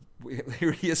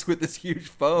 Here he is with this huge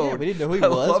phone. Yeah, we didn't know who he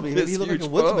was. Maybe he looked like a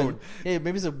woodsman. Yeah,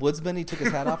 maybe he's a woodsman. He took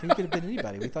his hat off. He could have been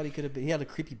anybody. We thought he could have been. He had a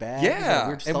creepy bag. Yeah, a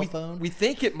weird cell phone. We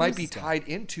think it might be tied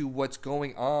into what's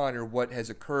going on or what has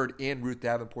occurred in Ruth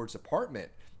Davenport's apartment,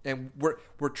 and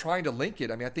we're trying to link it.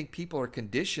 I mean, I think people are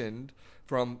conditioned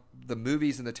from the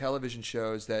movies and the television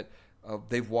shows that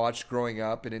they've watched growing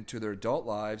up and into their adult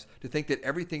lives to think that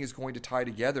everything is going to tie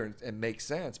together and make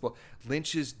sense. Well,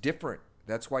 Lynch is different.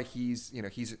 That's why he's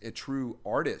a true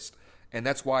artist, and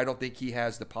that's why I don't think he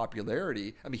has the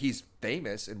popularity. I mean, he's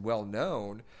famous and well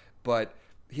known, but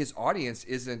his audience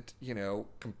isn't. You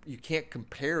can't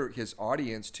compare his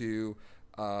audience to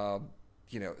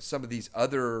some of these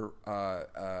other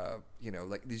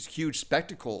like these huge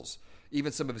spectacles.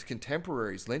 Even some of his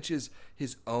contemporaries. Lynch is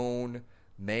his own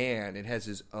man and has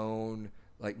his own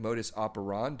like modus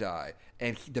operandi,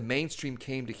 and the mainstream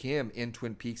came to him in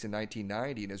Twin Peaks in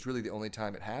 1990, and it's really the only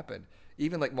time it happened.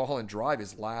 Even like Mulholland Drive,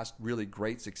 his last really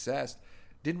great success,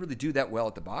 didn't really do that well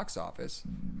at the box office,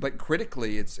 but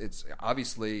critically it's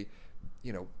obviously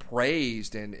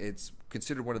praised, and it's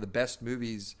considered one of the best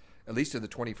movies, at least of the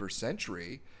 21st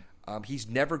century. He's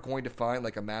never going to find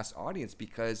like a mass audience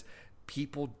because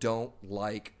people don't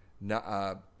like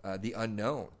the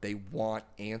unknown. They want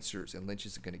answers, and Lynch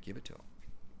isn't going to give it to them.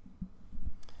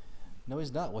 No,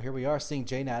 he's not. Well, here we are seeing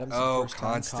Jane Addams. Oh, first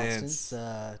Constance.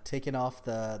 Taking off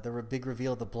the big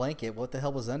reveal of the blanket. What the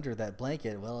hell was under that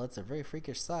blanket? Well, it's a very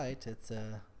freakish sight. It's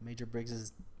Major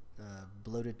Briggs's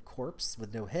bloated corpse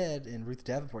with no head, and Ruth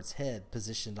Davenport's head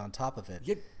positioned on top of it.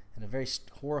 And a very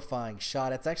horrifying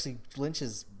shot. It's actually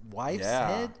Lynch's wife's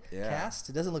head cast.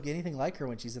 It doesn't look anything like her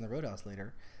when she's in the Roadhouse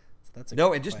later. So that's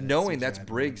and just knowing that's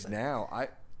Briggs now,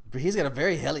 he's got a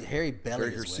very hairy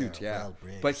belly. Her suit, yeah.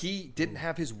 But he didn't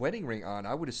have his wedding ring on.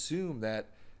 I would assume that.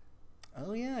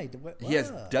 Oh yeah, he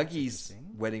has Dougie's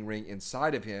wedding ring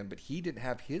inside of him, but he didn't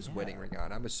have his wedding ring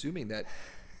on. I'm assuming that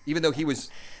Even though he was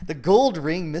the gold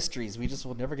ring mysteries, we just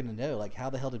will never going to know. Like, how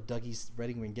the hell did Dougie's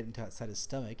wedding ring get into outside his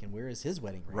stomach, and where is his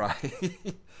wedding ring? right.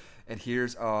 And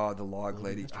here's the log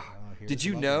lady. Did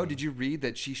you know? Did you read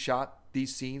that she shot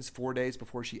these scenes 4 days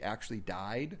before she actually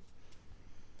died?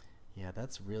 Yeah,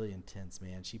 that's really intense,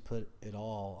 man. She put it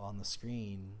all on the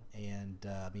screen, and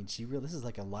I mean, this is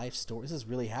like a life story. This is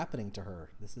really happening to her.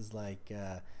 This is like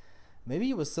maybe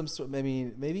it was some sort.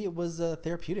 Maybe it was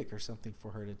therapeutic or something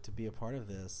for her to be a part of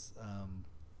this,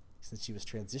 since she was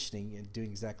transitioning and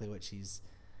doing exactly what she's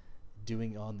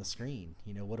doing on the screen.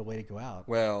 You know, what a way to go out.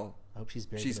 Well, I hope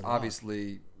she's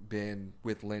obviously been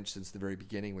with Lynch since the very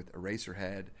beginning with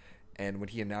Eraserhead, and when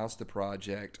he announced the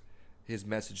project, his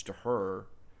message to her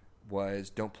was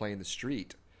don't play in the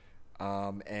street.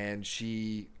 And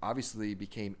she obviously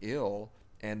became ill,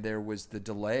 and there was the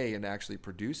delay in actually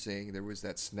producing. There was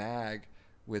that snag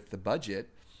with the budget,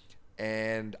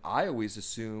 and I always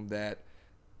assumed that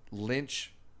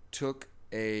Lynch took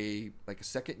a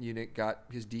second unit, got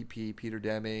his DP Peter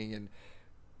Deming, and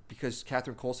because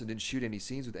Catherine Coulson didn't shoot any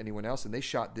scenes with anyone else, and they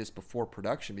shot this before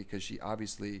production because she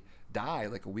obviously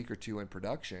died like a week or two in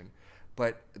production.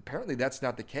 But apparently that's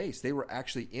not the case. They were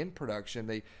actually in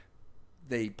production.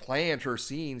 They planned her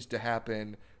scenes to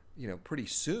happen, pretty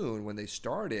soon when they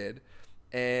started,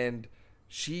 and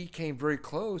she came very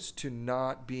close to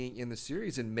not being in the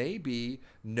series, and maybe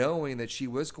knowing that she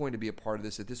was going to be a part of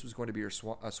this, that this was going to be her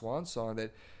swan song,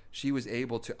 that she was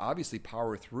able to obviously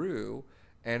power through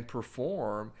and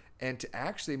perform, and to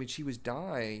actually, she was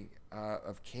dying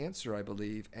of cancer, I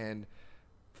believe, and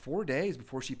 4 days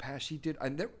before she passed,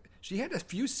 she had a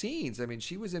few scenes.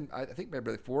 She was in, I think,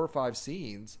 maybe 4 or 5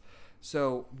 scenes.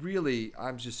 So really,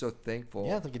 I'm just so thankful.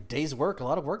 Yeah, like a day's work, a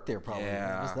lot of work there probably.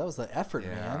 Yeah. That was the effort,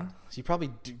 man. She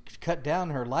probably cut down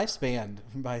her lifespan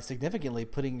by significantly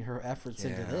putting her efforts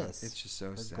into this. It's just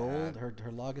so sad. Gold,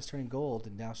 her log is turning gold,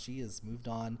 and now she has moved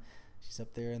on. She's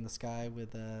up there in the sky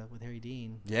with Harry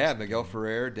Dean. Yeah, Miguel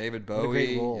Ferrer, David Bowie. What a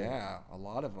great role. Yeah, a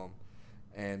lot of them.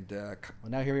 And well,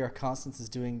 now here we are. Constance is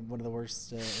doing one of the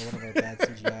worst, one of our bad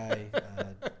CGI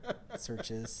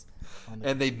searches.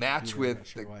 And they match with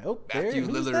Matthew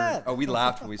Lillard. Oh, we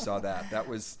laughed when we saw that. That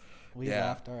was we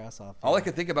laughed our ass off. All I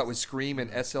could think about was Scream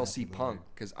and SLC Punk,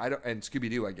 because and Scooby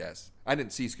Doo. I guess I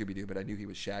didn't see Scooby Doo, but I knew he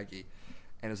was Shaggy,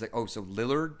 and it was like, oh, so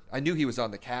Lillard. I knew he was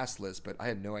on the cast list, but I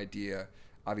had no idea,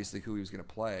 obviously, who he was going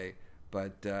to play.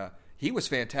 But he was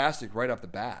fantastic right off the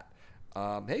bat.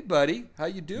 Hey, buddy, how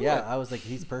you doing? Yeah, I was like,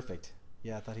 he's perfect.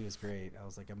 Yeah, I thought he was great. I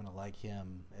was like, I'm going to like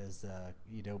him as,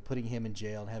 putting him in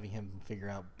jail and having him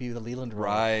be the Leland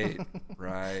role.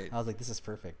 Right. I was like, this is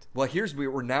perfect. Well,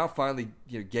 we're now finally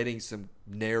getting some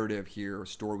narrative here, a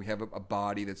story. We have a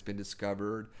body that's been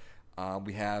discovered.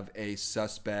 We have a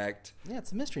suspect. Yeah,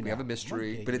 it's a mystery now. We have a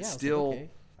mystery, but it's still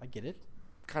okay. I get it.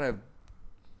 Kind of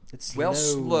it's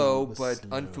slow, but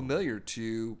unfamiliar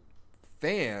to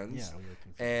fans. Yeah, we were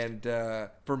confused. And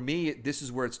for me, this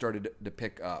is where it started to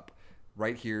pick up,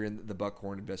 right here in the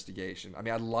Buckhorn investigation.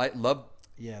 I love.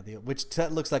 Yeah, which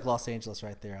looks like Los Angeles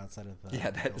right there outside of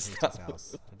that's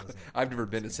house. I've never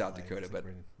been to South Dakota, but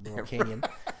Laurel Canyon.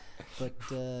 But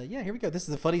here we go. This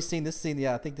is a funny scene. This scene,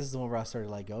 I think this is the one where I started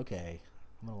like, okay,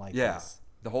 I'm gonna like this.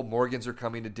 The whole Morgans are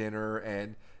coming to dinner,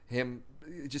 and him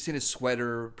just in his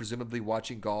sweater, presumably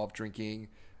watching golf, drinking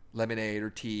lemonade or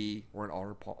tea, or an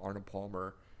Arnold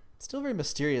Palmer. It's still very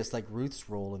mysterious, like Ruth's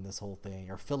role in this whole thing,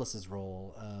 or Phyllis's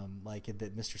role, like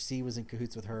that Mr. C was in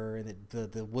cahoots with her, and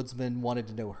that the woodsman wanted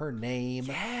to know her name.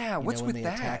 Yeah, what's with that? When they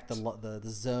attacked the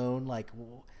zone, like,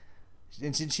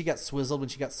 and she got swizzled when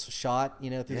she got shot, through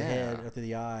the head or through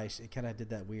the eye. It kind of did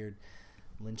that weird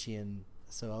Lynchian.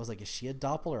 So I was like, is she a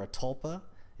doppel or a tulpa?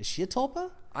 Is she a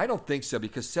tulpa? I don't think so,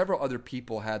 because several other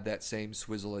people had that same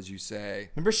swizzle, as you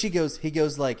say. Remember, he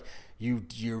goes like,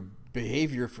 your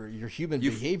behavior for your human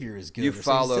behavior is good. You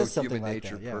follow human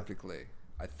nature perfectly.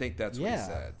 I think that's what he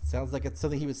said. Sounds like it's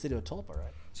something he would say to a tulpa,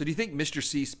 right? So do you think Mr.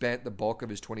 C spent the bulk of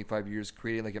his 25 years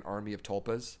creating like an army of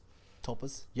tulpas?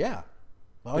 Tulpas? Yeah.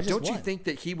 Well, but don't you think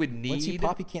that he would need... Once you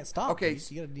pop, you can't stop. Okay.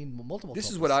 You got to need multiple This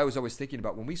tulpas. is what I was always thinking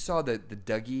about. When we saw the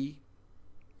Dougie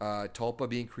tulpa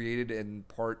being created in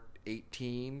part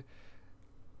 18,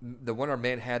 the one-armed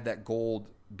man had that gold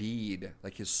bead,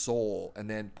 like his soul, and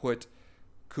then put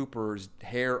Cooper's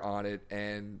hair on it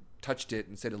and touched it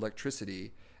and said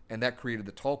electricity, and that created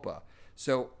the tulpa.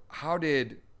 So how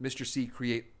did Mr. C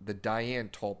create the Diane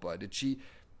tulpa? Did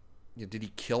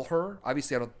he kill her?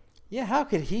 Obviously, I don't. Yeah, how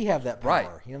could he have that power? Right. You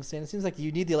know what I'm saying? It seems like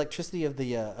you need the electricity of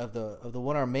the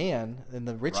one-armed man and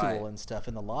the ritual and stuff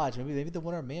in the lodge. Maybe the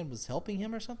one-armed man was helping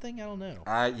him or something. I don't know.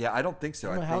 I don't think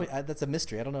so. I don't know how. That's a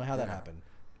mystery. I don't know how that happened.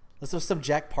 This was some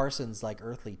Jack Parsons like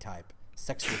earthly type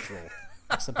sex ritual.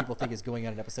 Like some people think is going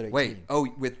on in episode 18. Wait,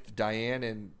 with Diane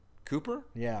and Cooper?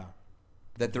 Yeah.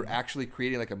 That they're actually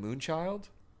creating like a moonchild?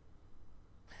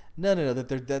 No.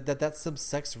 That's some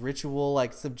sex ritual,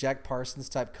 like some Jack Parsons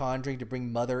type conjuring to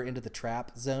bring Mother into the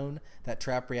trap zone, that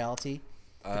trap reality,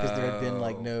 because there had been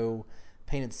like no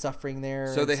pain and suffering there.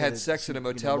 So they had sex in a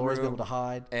motel Laura's room, been able to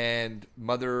hide, and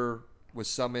Mother was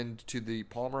summoned to the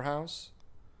Palmer house.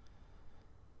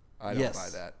 I don't buy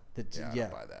that. I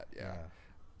don't buy that. Yeah.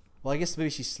 Well, I guess maybe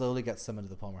she slowly got summoned to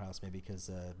the Palmer house, maybe because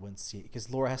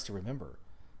Laura has to remember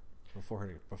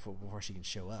before she can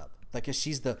show up. Like, cause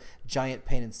she's the giant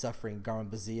pain and suffering Garam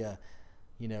Bazia,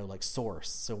 like source.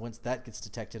 So once that gets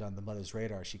detected on the Mother's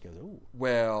radar, she goes, "Ooh,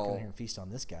 well, come here and feast on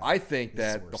this guy." I think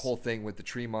that the whole thing with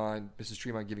Mrs.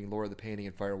 Tremond giving Laura the painting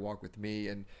in Fire Walk with Me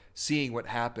and seeing what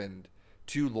happened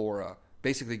to Laura,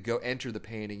 basically go enter the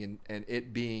painting and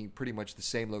it being pretty much the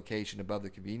same location above the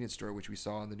convenience store, which we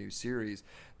saw in the new series,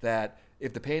 that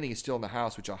if the painting is still in the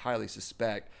house, which I highly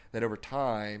suspect, that over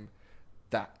time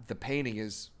that the painting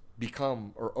has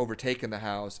become or overtaken the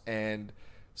house, and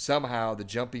somehow the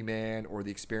Jumpy Man or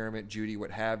the Experiment, Judy,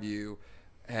 what have you,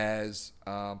 has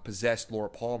possessed Sarah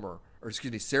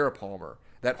Palmer.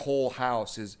 That whole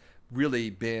house has really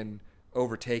been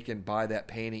overtaken by that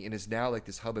painting and is now like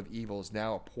this hub of evil, is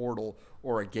now a portal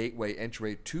or a gateway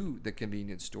entry to the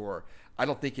convenience store. I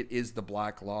don't think it is the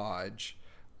Black Lodge.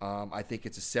 I think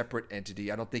it's a separate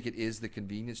entity. I don't think it is the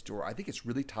convenience store. I think it's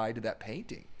really tied to that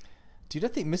painting. Dude, I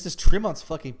think Mrs. Tremond's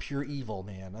fucking pure evil,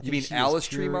 man. You mean Alice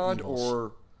Tremond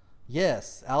or...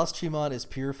 Yes, Alice Tremond is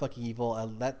pure fucking evil.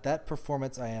 That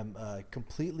performance I am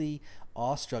completely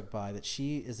awestruck by, that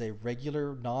she is a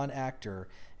regular non-actor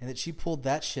and that she pulled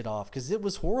that shit off, because it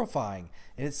was horrifying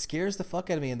and it scares the fuck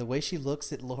out of me. And the way she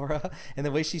looks at Laura and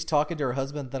the way she's talking to her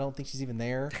husband, I don't think she's even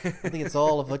there. I think it's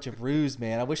all a bunch of ruse,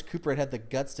 man. I wish Cooper had the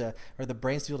guts or the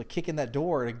brains to be able to kick in that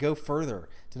door and go further,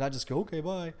 to not just go, okay,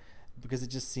 bye. Because it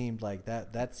just seemed like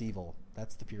that's evil.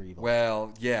 That's the pure evil.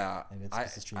 Well, yeah. And it's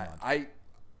Mrs. Tremond.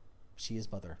 She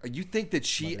is Mother. You think that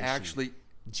she actually...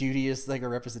 Judy is like a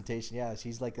representation. Yeah,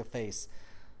 she's like the face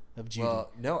of Judy.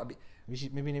 Well, no, I mean... Maybe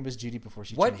her name was Judy before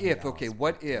she What changed if,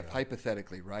 what if,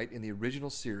 hypothetically, right, in the original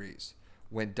series,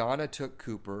 when Donna took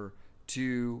Cooper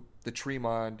to the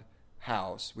Tremond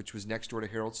house, which was next door to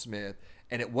Harold Smith,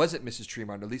 and it wasn't Mrs.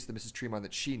 Tremond, or at least the Mrs. Tremond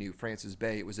that she knew, Frances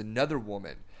Bay, it was another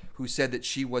woman who said that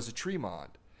she was a Tremond.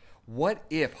 What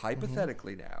if,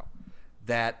 hypothetically now,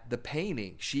 that the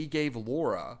painting she gave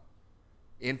Laura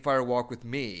in Fire Walk with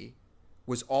Me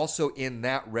was also in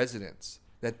that residence?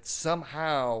 That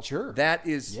somehow that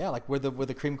is... Yeah, like where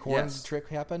the cream corn trick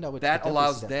happened. That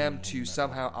allows them to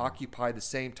somehow occupy the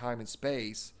same time and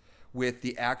space with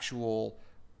the actual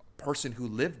person who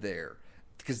lived there.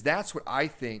 Because that's what I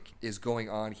think is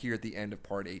going on here at the end of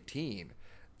part 18.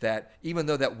 That even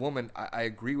though that woman, I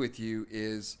agree with you,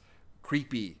 is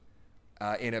creepy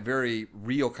in a very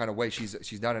real kind of way.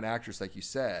 She's not an actress like you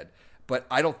said. But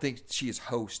I don't think she is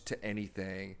host to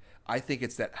anything. I think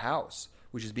it's that house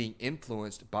which is being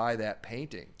influenced by that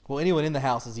painting. Well, anyone in the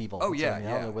house is evil. Oh, yeah. I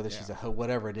don't know whether she's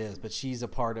whatever it is, but she's a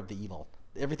part of the evil.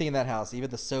 Everything in that house, even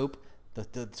the soap,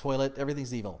 the toilet,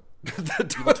 everything's evil.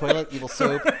 Evil toilet, evil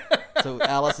soap. So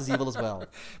Alice is evil as well.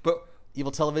 But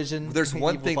evil television. There's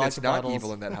one thing that's not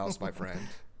evil in that house, my friend.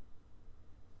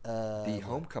 The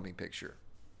homecoming picture.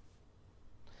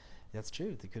 That's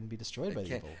true. They couldn't be destroyed by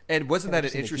the evil. And wasn't that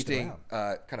an interesting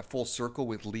kind of full circle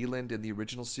with Leland in the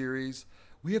original series?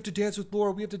 We have to dance with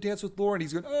Laura. We have to dance with Laura. And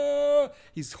he's going, ah!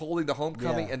 He's holding the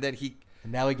homecoming. Yeah. And then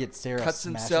and now he gets Sarah cuts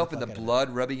himself and the blood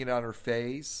rubbing it on her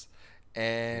face.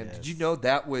 And did you know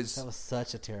that was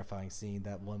such a terrifying scene,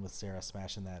 that one with Sarah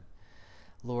smashing that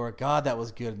Laura? God, that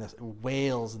was good. And the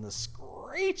wails and the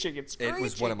screeching. It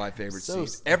was one of my favorite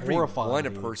scenes. Every one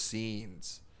of her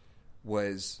scenes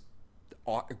was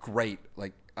great,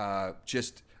 like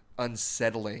just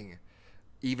unsettling.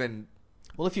 Even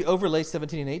well, if you overlay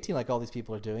 17 and 18 like all these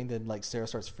people are doing, then like Sarah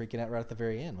starts freaking out right at the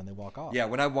very end when they walk off. Yeah,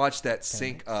 when I watched that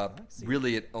sync up,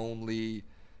 really it only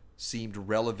seemed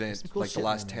relevant cool like the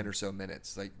last 10 or so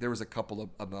minutes. Like there was a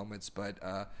couple of moments, but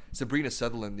Sabrina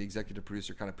Sutherland, the executive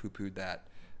producer, kind of poo-pooed that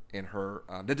in her.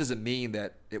 That doesn't mean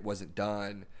that it wasn't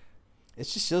done. It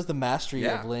just shows the mastery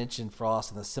of Lynch and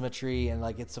Frost and the symmetry, and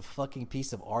like it's a fucking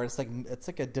piece of art. It's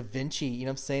like a Da Vinci. You know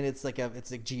what I'm saying? It's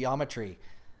like geometry.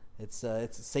 It's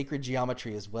sacred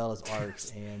geometry as well as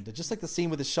art, and just like the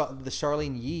scene with the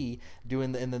Charlene Yee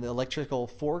doing in the electrical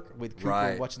fork with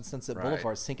Cooper watching Sunset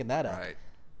Boulevard, syncing that up. Right.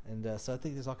 And so I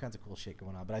think there's all kinds of cool shit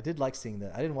going on. But I did like seeing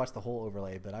that. I didn't watch the whole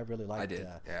overlay, but I really liked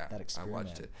that experiment. I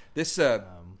watched it. This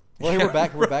Well, here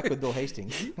we're back with Bill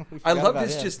Hastings. I love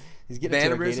his him. just He's getting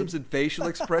mannerisms and facial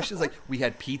expressions. Like, we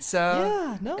had pizza.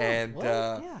 Yeah, no. And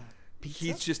Pizza?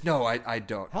 he's just, no, I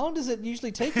don't. How long does it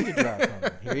usually take you to drive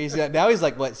home? Now he's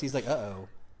like, what? He's like, uh-oh.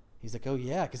 He's like, oh,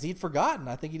 yeah, because he'd forgotten.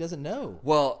 I think he doesn't know.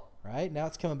 Well, right? Now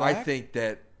it's coming back? I think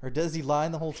that... Or does he lie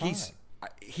the whole time?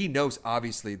 He knows,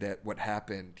 obviously, that what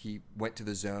happened. He went to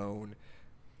the zone.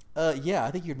 Yeah,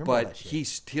 I think you remember all that shit. But he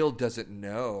still doesn't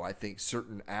know, I think,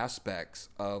 certain aspects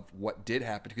of what did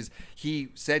happen. Because he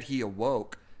said he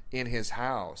awoke in his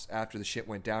house after the shit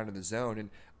went down in the zone.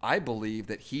 And I believe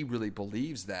that he really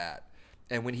believes that.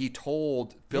 And when he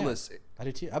told Phyllis... Yeah, I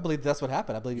do too. I believe that's what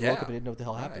happened. I believe he woke up and didn't know what the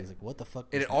hell happened. Right. He's like, what the fuck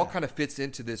And it all kind of fits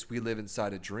into this we live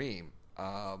inside a dream.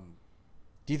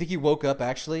 Do you think he woke up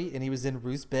actually and he was in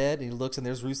Ruth's bed and he looks and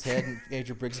there's Ruth's head and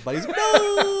Major Briggs' body? He's like,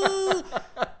 no!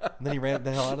 And then he ran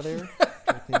the hell out of there?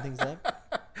 Trying to clean things up?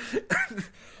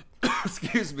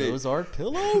 Excuse me. Those aren't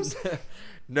pillows?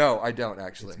 No, I don't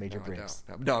actually. It's Major Briggs.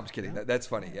 No, I'm just kidding. That's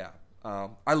funny, yeah.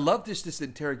 I love this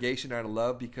interrogation. I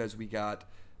love because we got...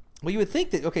 Well, you would think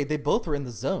that, okay, they both were in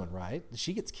the zone, right?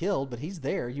 She gets killed, but he's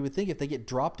there. You would think if they get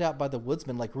dropped out by the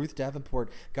woodsman, like Ruth Davenport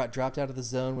got dropped out of the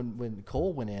zone when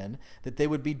Cole went in, that they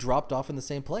would be dropped off in the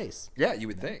same place. Yeah, you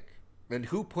would think. And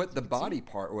who put the body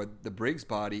part, or the Briggs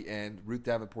body and Ruth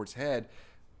Davenport's head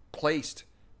placed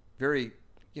very,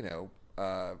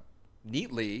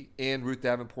 neatly in Ruth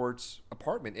Davenport's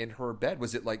apartment in her bed?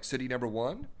 Was it like city number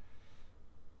 1?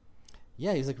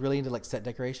 Yeah, he was like really into like set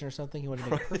decoration or something. He wanted to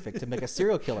make it perfect to make a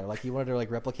serial killer. Like he wanted to like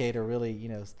replicate a really,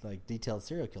 like detailed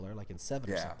serial killer, like in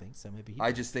Seven or something. So maybe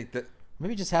I just think that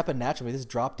maybe it just happened naturally. This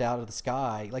dropped out of the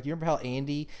sky. Like you remember how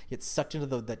Andy gets sucked into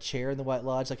that chair in the White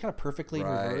Lodge, like kind of perfectly in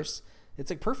reverse. It's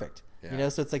like perfect,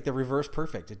 So it's like the reverse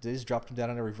perfect. It just dropped him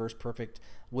down on a reverse perfect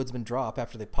woodsman drop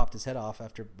after they popped his head off.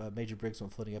 After Major Briggs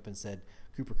went floating up and said,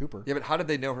 "Cooper, Cooper." Yeah, but how did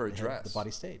they know her address? The body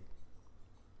stayed.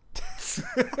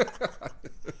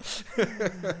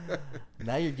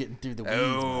 Now you're getting through the weeds,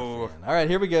 my friend. All right,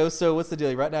 here we go. So what's the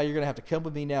deal? Right now you're going to have to come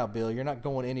with me now, Bill. You're not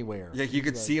going anywhere. Yeah, you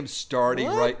could see him starting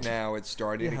right now. It's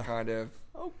starting to kind of...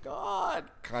 Oh, God.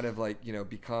 Kind of like,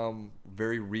 become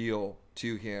very real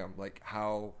to him, like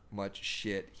how much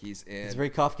shit he's in. It's very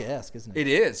Kafkaesque, isn't it? It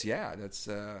is, yeah. That's...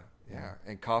 Yeah,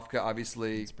 and Kafka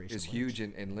obviously is huge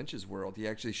in Lynch's world. He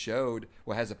actually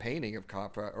has a painting of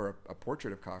Kafka, or a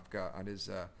portrait of Kafka on his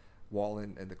wall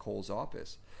in the Cole's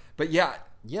office. But yeah,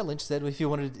 Lynch said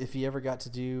if he ever got to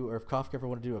do, or if Kafka ever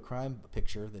wanted to do a crime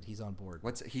picture, that he's on board.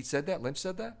 He said that? Lynch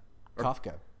said that?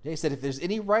 Kafka. Yeah, he said if there's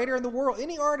any writer in the world,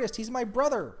 any artist, he's my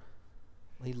brother.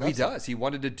 He does. He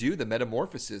wanted to do the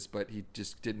metamorphosis, but he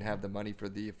just didn't have the money for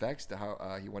the effects to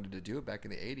how he wanted to do it back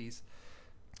in the 80s.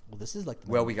 Well, this is like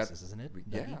the metamorphosis, isn't it?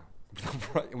 Yeah.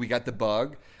 We got the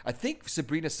bug. I think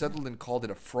Sabrina Sutherland called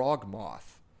it a frog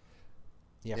moth.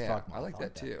 Yeah, frog moth. I like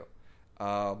that too.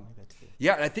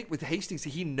 Yeah, and I think with Hastings,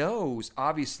 he knows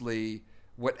obviously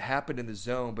what happened in the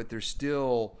zone, but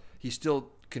he's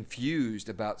still confused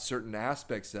about certain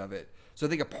aspects of it. So I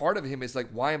think a part of him is like,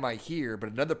 why am I here?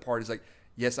 But another part is like,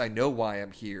 yes, I know why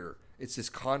I'm here. It's this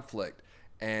conflict,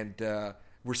 and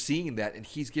we're seeing that, and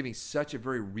he's giving such a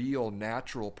very real,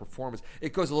 natural performance.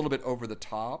 It goes a little bit over the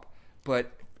top,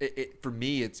 but for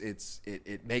me,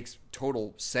 it makes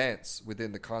total sense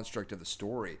within the construct of the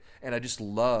story, and I just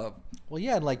love. Well,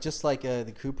 yeah, and just like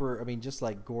the Cooper, I mean, just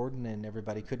like Gordon and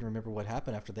everybody couldn't remember what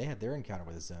happened after they had their encounter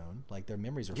with the zone. Like their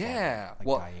memories are foggy.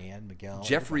 Like Diane, Miguel,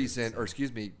 Jeffries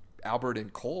Albert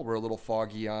and Cole were a little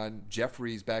foggy on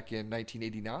Jeffries back in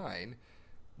 1989.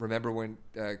 Remember when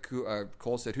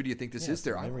Cole said, "Who do you think this is?"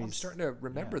 There, I'm starting to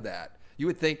remember that. You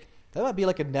would think that might be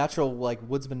like a natural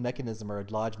woodsman mechanism or a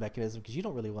lodge mechanism, because you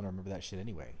don't really want to remember that shit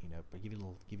anyway, But give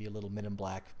you a little Men in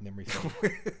Black memory for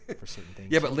certain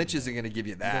things. Yeah, but Lynch isn't going to give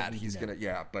you that. He's going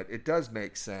to but it does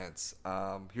make sense.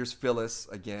 Here's Phyllis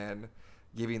again,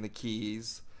 giving the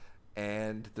keys,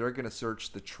 and they're going to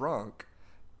search the trunk.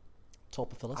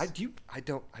 Tulpa Phyllis. I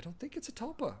don't think it's a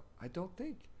tulpa. I don't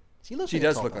think she looks. She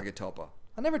does look like a tulpa.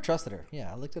 I never trusted her. Yeah,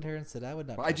 I looked at her and said I would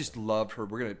not. Well, I just loved her.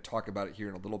 We're going to talk about it here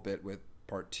in a little bit with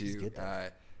part 2.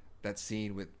 That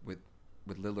scene with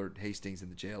Lillard Hastings in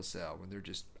the jail cell when they're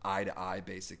just eye to eye,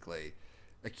 basically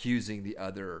accusing the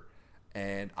other.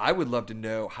 And I would love to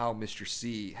know how Mr.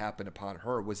 C happened upon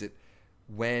her. Was it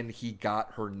when he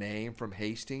got her name from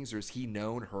Hastings, or has he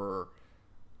known her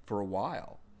for a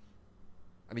while?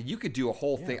 I mean, you could do a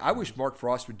whole thing. I wish Mark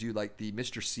Frost would do like the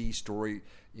Mr. C story,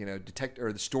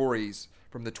 or the stories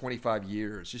from the 25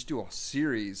 years. Just do a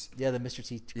series. Yeah, the Mr.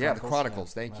 C Chronicles. Yeah, the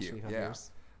Chronicles. Thank you. Yeah.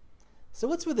 Years. So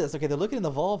what's with this? Okay, they're looking in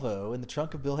the Volvo in the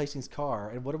trunk of Bill Hastings' car,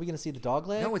 and what are we going to see? The dog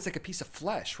leg? No, it's like a piece of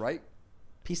flesh, right?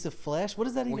 Piece of flesh? What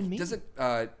does that even mean? Doesn't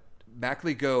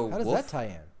Mackley go How does wolf? that tie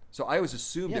in? So I always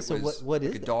assumed it so was what is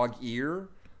like a that? dog ear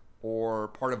or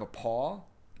part of a paw.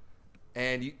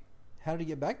 And you, How did he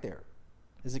get back there?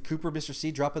 Is it Cooper, Mr.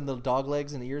 C, dropping the dog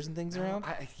legs and ears and things around?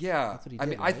 yeah. That's what he I did,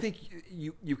 mean, I right? think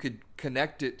you could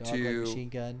connect it Dog leg, to machine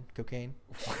gun, cocaine.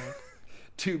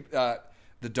 to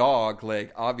the dog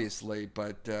leg, obviously,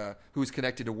 but who's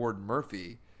connected to Warden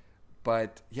Murphy.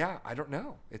 But yeah, I don't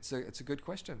know. It's a good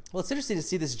question. Well, it's interesting to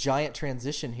see this giant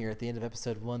transition here at the end of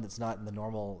episode 1 that's not in the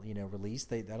normal, release.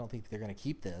 I don't think they're going to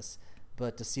keep this,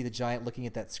 but to see the giant looking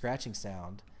at that scratching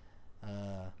sound,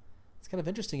 it's kind of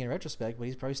interesting in retrospect. But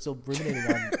he's probably still ruminating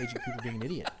on Agent Cooper being an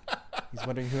idiot. He's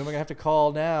wondering, who am I going to have to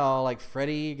call now? Like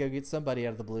Freddy, go get somebody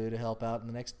out of the blue to help out, and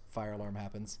the next fire alarm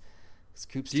happens.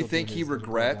 Do you think he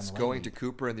regrets going to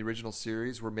Cooper in the original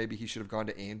series, where maybe he should have gone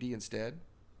to Andy instead?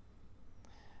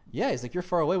 Yeah, he's like, you're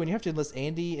far away when you have to enlist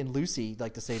Andy and Lucy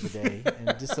to save the day,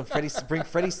 and just bring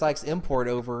Freddie Sykes import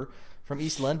over from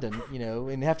East London,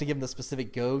 and have to give him the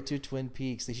specific go to Twin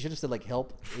Peaks. They should have said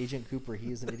help Agent Cooper.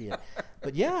 He is an idiot.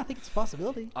 But yeah, I think it's a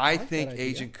possibility. I think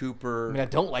Agent Cooper. I mean, I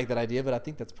don't like that idea, but I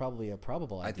think that's probably a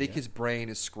probable idea. I think his brain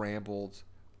is scrambled,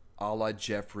 a la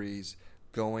Jeffries,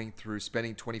 going through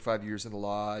spending 25 years in the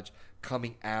lodge,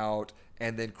 coming out,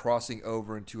 and then crossing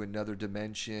over into another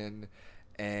dimension.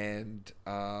 And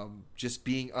just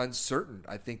being uncertain.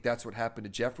 I think that's what happened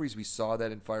to Jeffries. We saw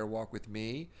that in Fire Walk with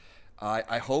Me.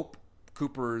 I hope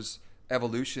Cooper's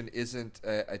evolution isn't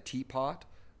a teapot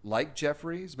like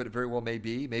Jeffries, but it very well may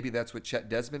be. Maybe that's what Chet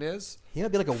Desmond is. He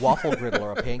might be like a waffle griddle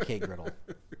or a pancake griddle.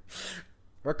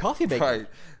 Or a coffee maker. Right.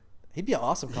 He'd be an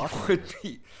awesome coffee maker. Would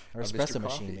be. Or A espresso Mr.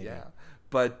 machine, Coffee, maybe. yeah.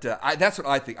 But that's what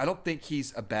I think. I don't think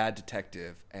he's a bad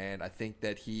detective, and I think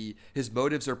that his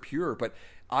motives are pure. But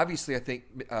obviously, I think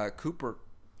Cooper.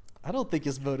 I don't think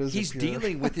his motives He's are pure.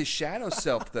 dealing with his shadow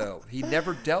self, though. He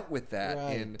never dealt with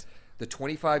that in the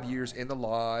 25 years in the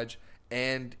lodge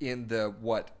and in the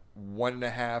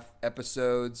 1.5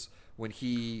 episodes when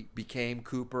he became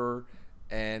Cooper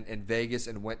and in Vegas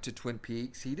and went to Twin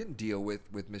Peaks. He didn't deal with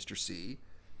Mr. C.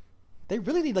 They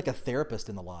really need a therapist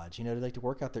in the lodge, to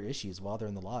work out their issues while they're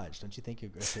in the lodge. Don't you think a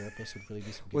therapist would really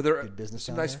do some good business?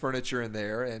 Some down nice there? furniture in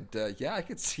there, and I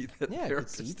could see that. Yeah,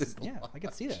 therapist I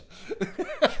could see that.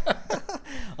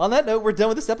 On that note, we're done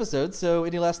with this episode. So,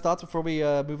 any last thoughts before we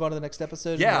move on to the next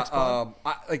episode? Yeah, next pod?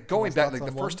 going back, thoughts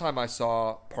the on first time I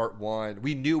saw part 1,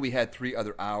 we knew we had 3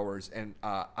 other hours, and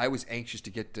I was anxious to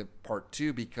get to part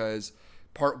 2 because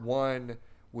part 1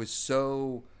 was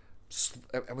so,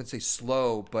 I wouldn't say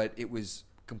slow, but it was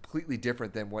completely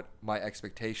different than what my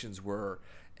expectations were,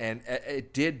 and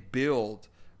it did build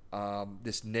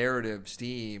this narrative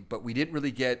steam, but we didn't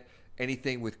really get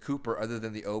anything with Cooper other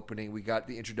than the opening. We got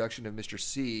the introduction of Mr.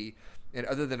 C, and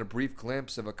other than a brief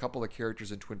glimpse of a couple of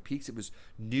characters in Twin Peaks, it was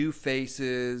new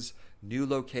faces, new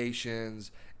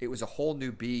locations. It was a whole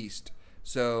new beast.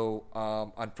 So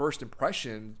on first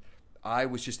impression, I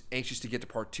was just anxious to get to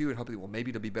part 2 and hoping, maybe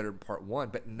it'll be better than part 1.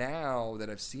 But now that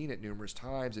I've seen it numerous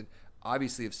times and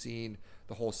obviously have seen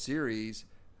the whole series,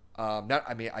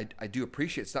 I do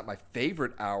appreciate it's not my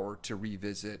favorite hour to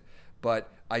revisit,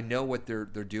 but I know what they're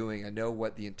doing. I know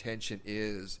what the intention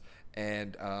is,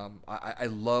 and I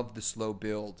love the slow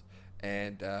build,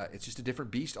 and it's just a different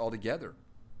beast altogether.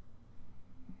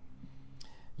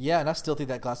 Yeah, and I still think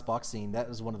that glass box scene, that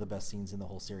was one of the best scenes in the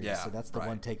whole series. Yeah, so that's the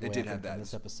one takeaway I think from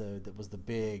this episode that was the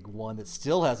big one that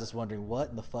still has us wondering what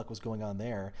in the fuck was going on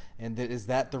there. And is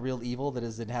that the real evil that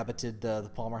has inhabited the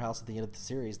Palmer house at the end of the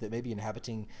series that may be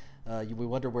inhabiting, we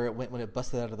wonder where it went when it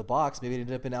busted out of the box. Maybe it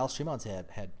ended up in Alice Tremond's head.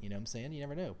 You know what I'm saying? You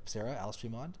never know. Sarah, Alice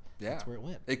Tremond, that's where it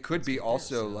went. It could be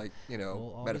also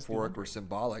we'll metaphoric or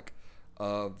symbolic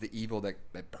of the evil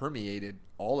that permeated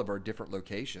all of our different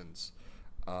locations.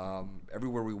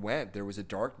 Everywhere we went, there was a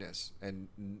darkness, and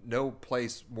no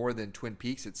place more than Twin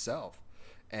Peaks itself.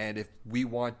 And if we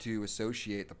want to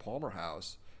associate the Palmer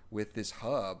House with this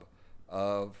hub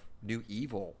of new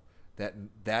evil,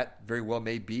 that very well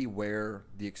may be where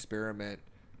the experiment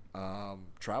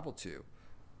traveled to.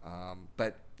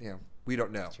 But we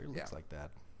don't know. Sure looks like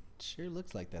that. Sure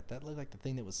looks like that. That looked like the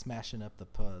thing that was smashing up the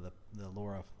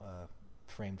Laura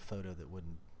framed photo that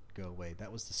wouldn't go away.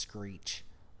 That was the screech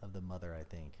of the mother, I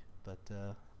think. But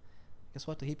I guess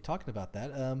we'll have to keep talking about that.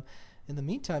 In the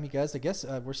meantime, you guys, I guess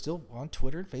we're still on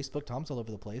Twitter and Facebook. Tom's all over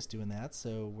the place doing that.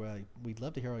 So we'd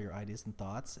love to hear all your ideas and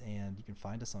thoughts. And you can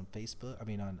find us on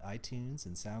on iTunes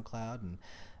and SoundCloud and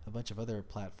a bunch of other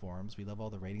platforms. We love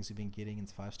all the ratings we've been getting and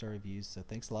 5-star reviews. So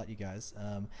thanks a lot, you guys.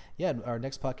 Our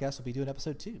next podcast will be doing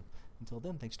episode 2. Until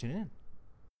then, thanks for tuning in.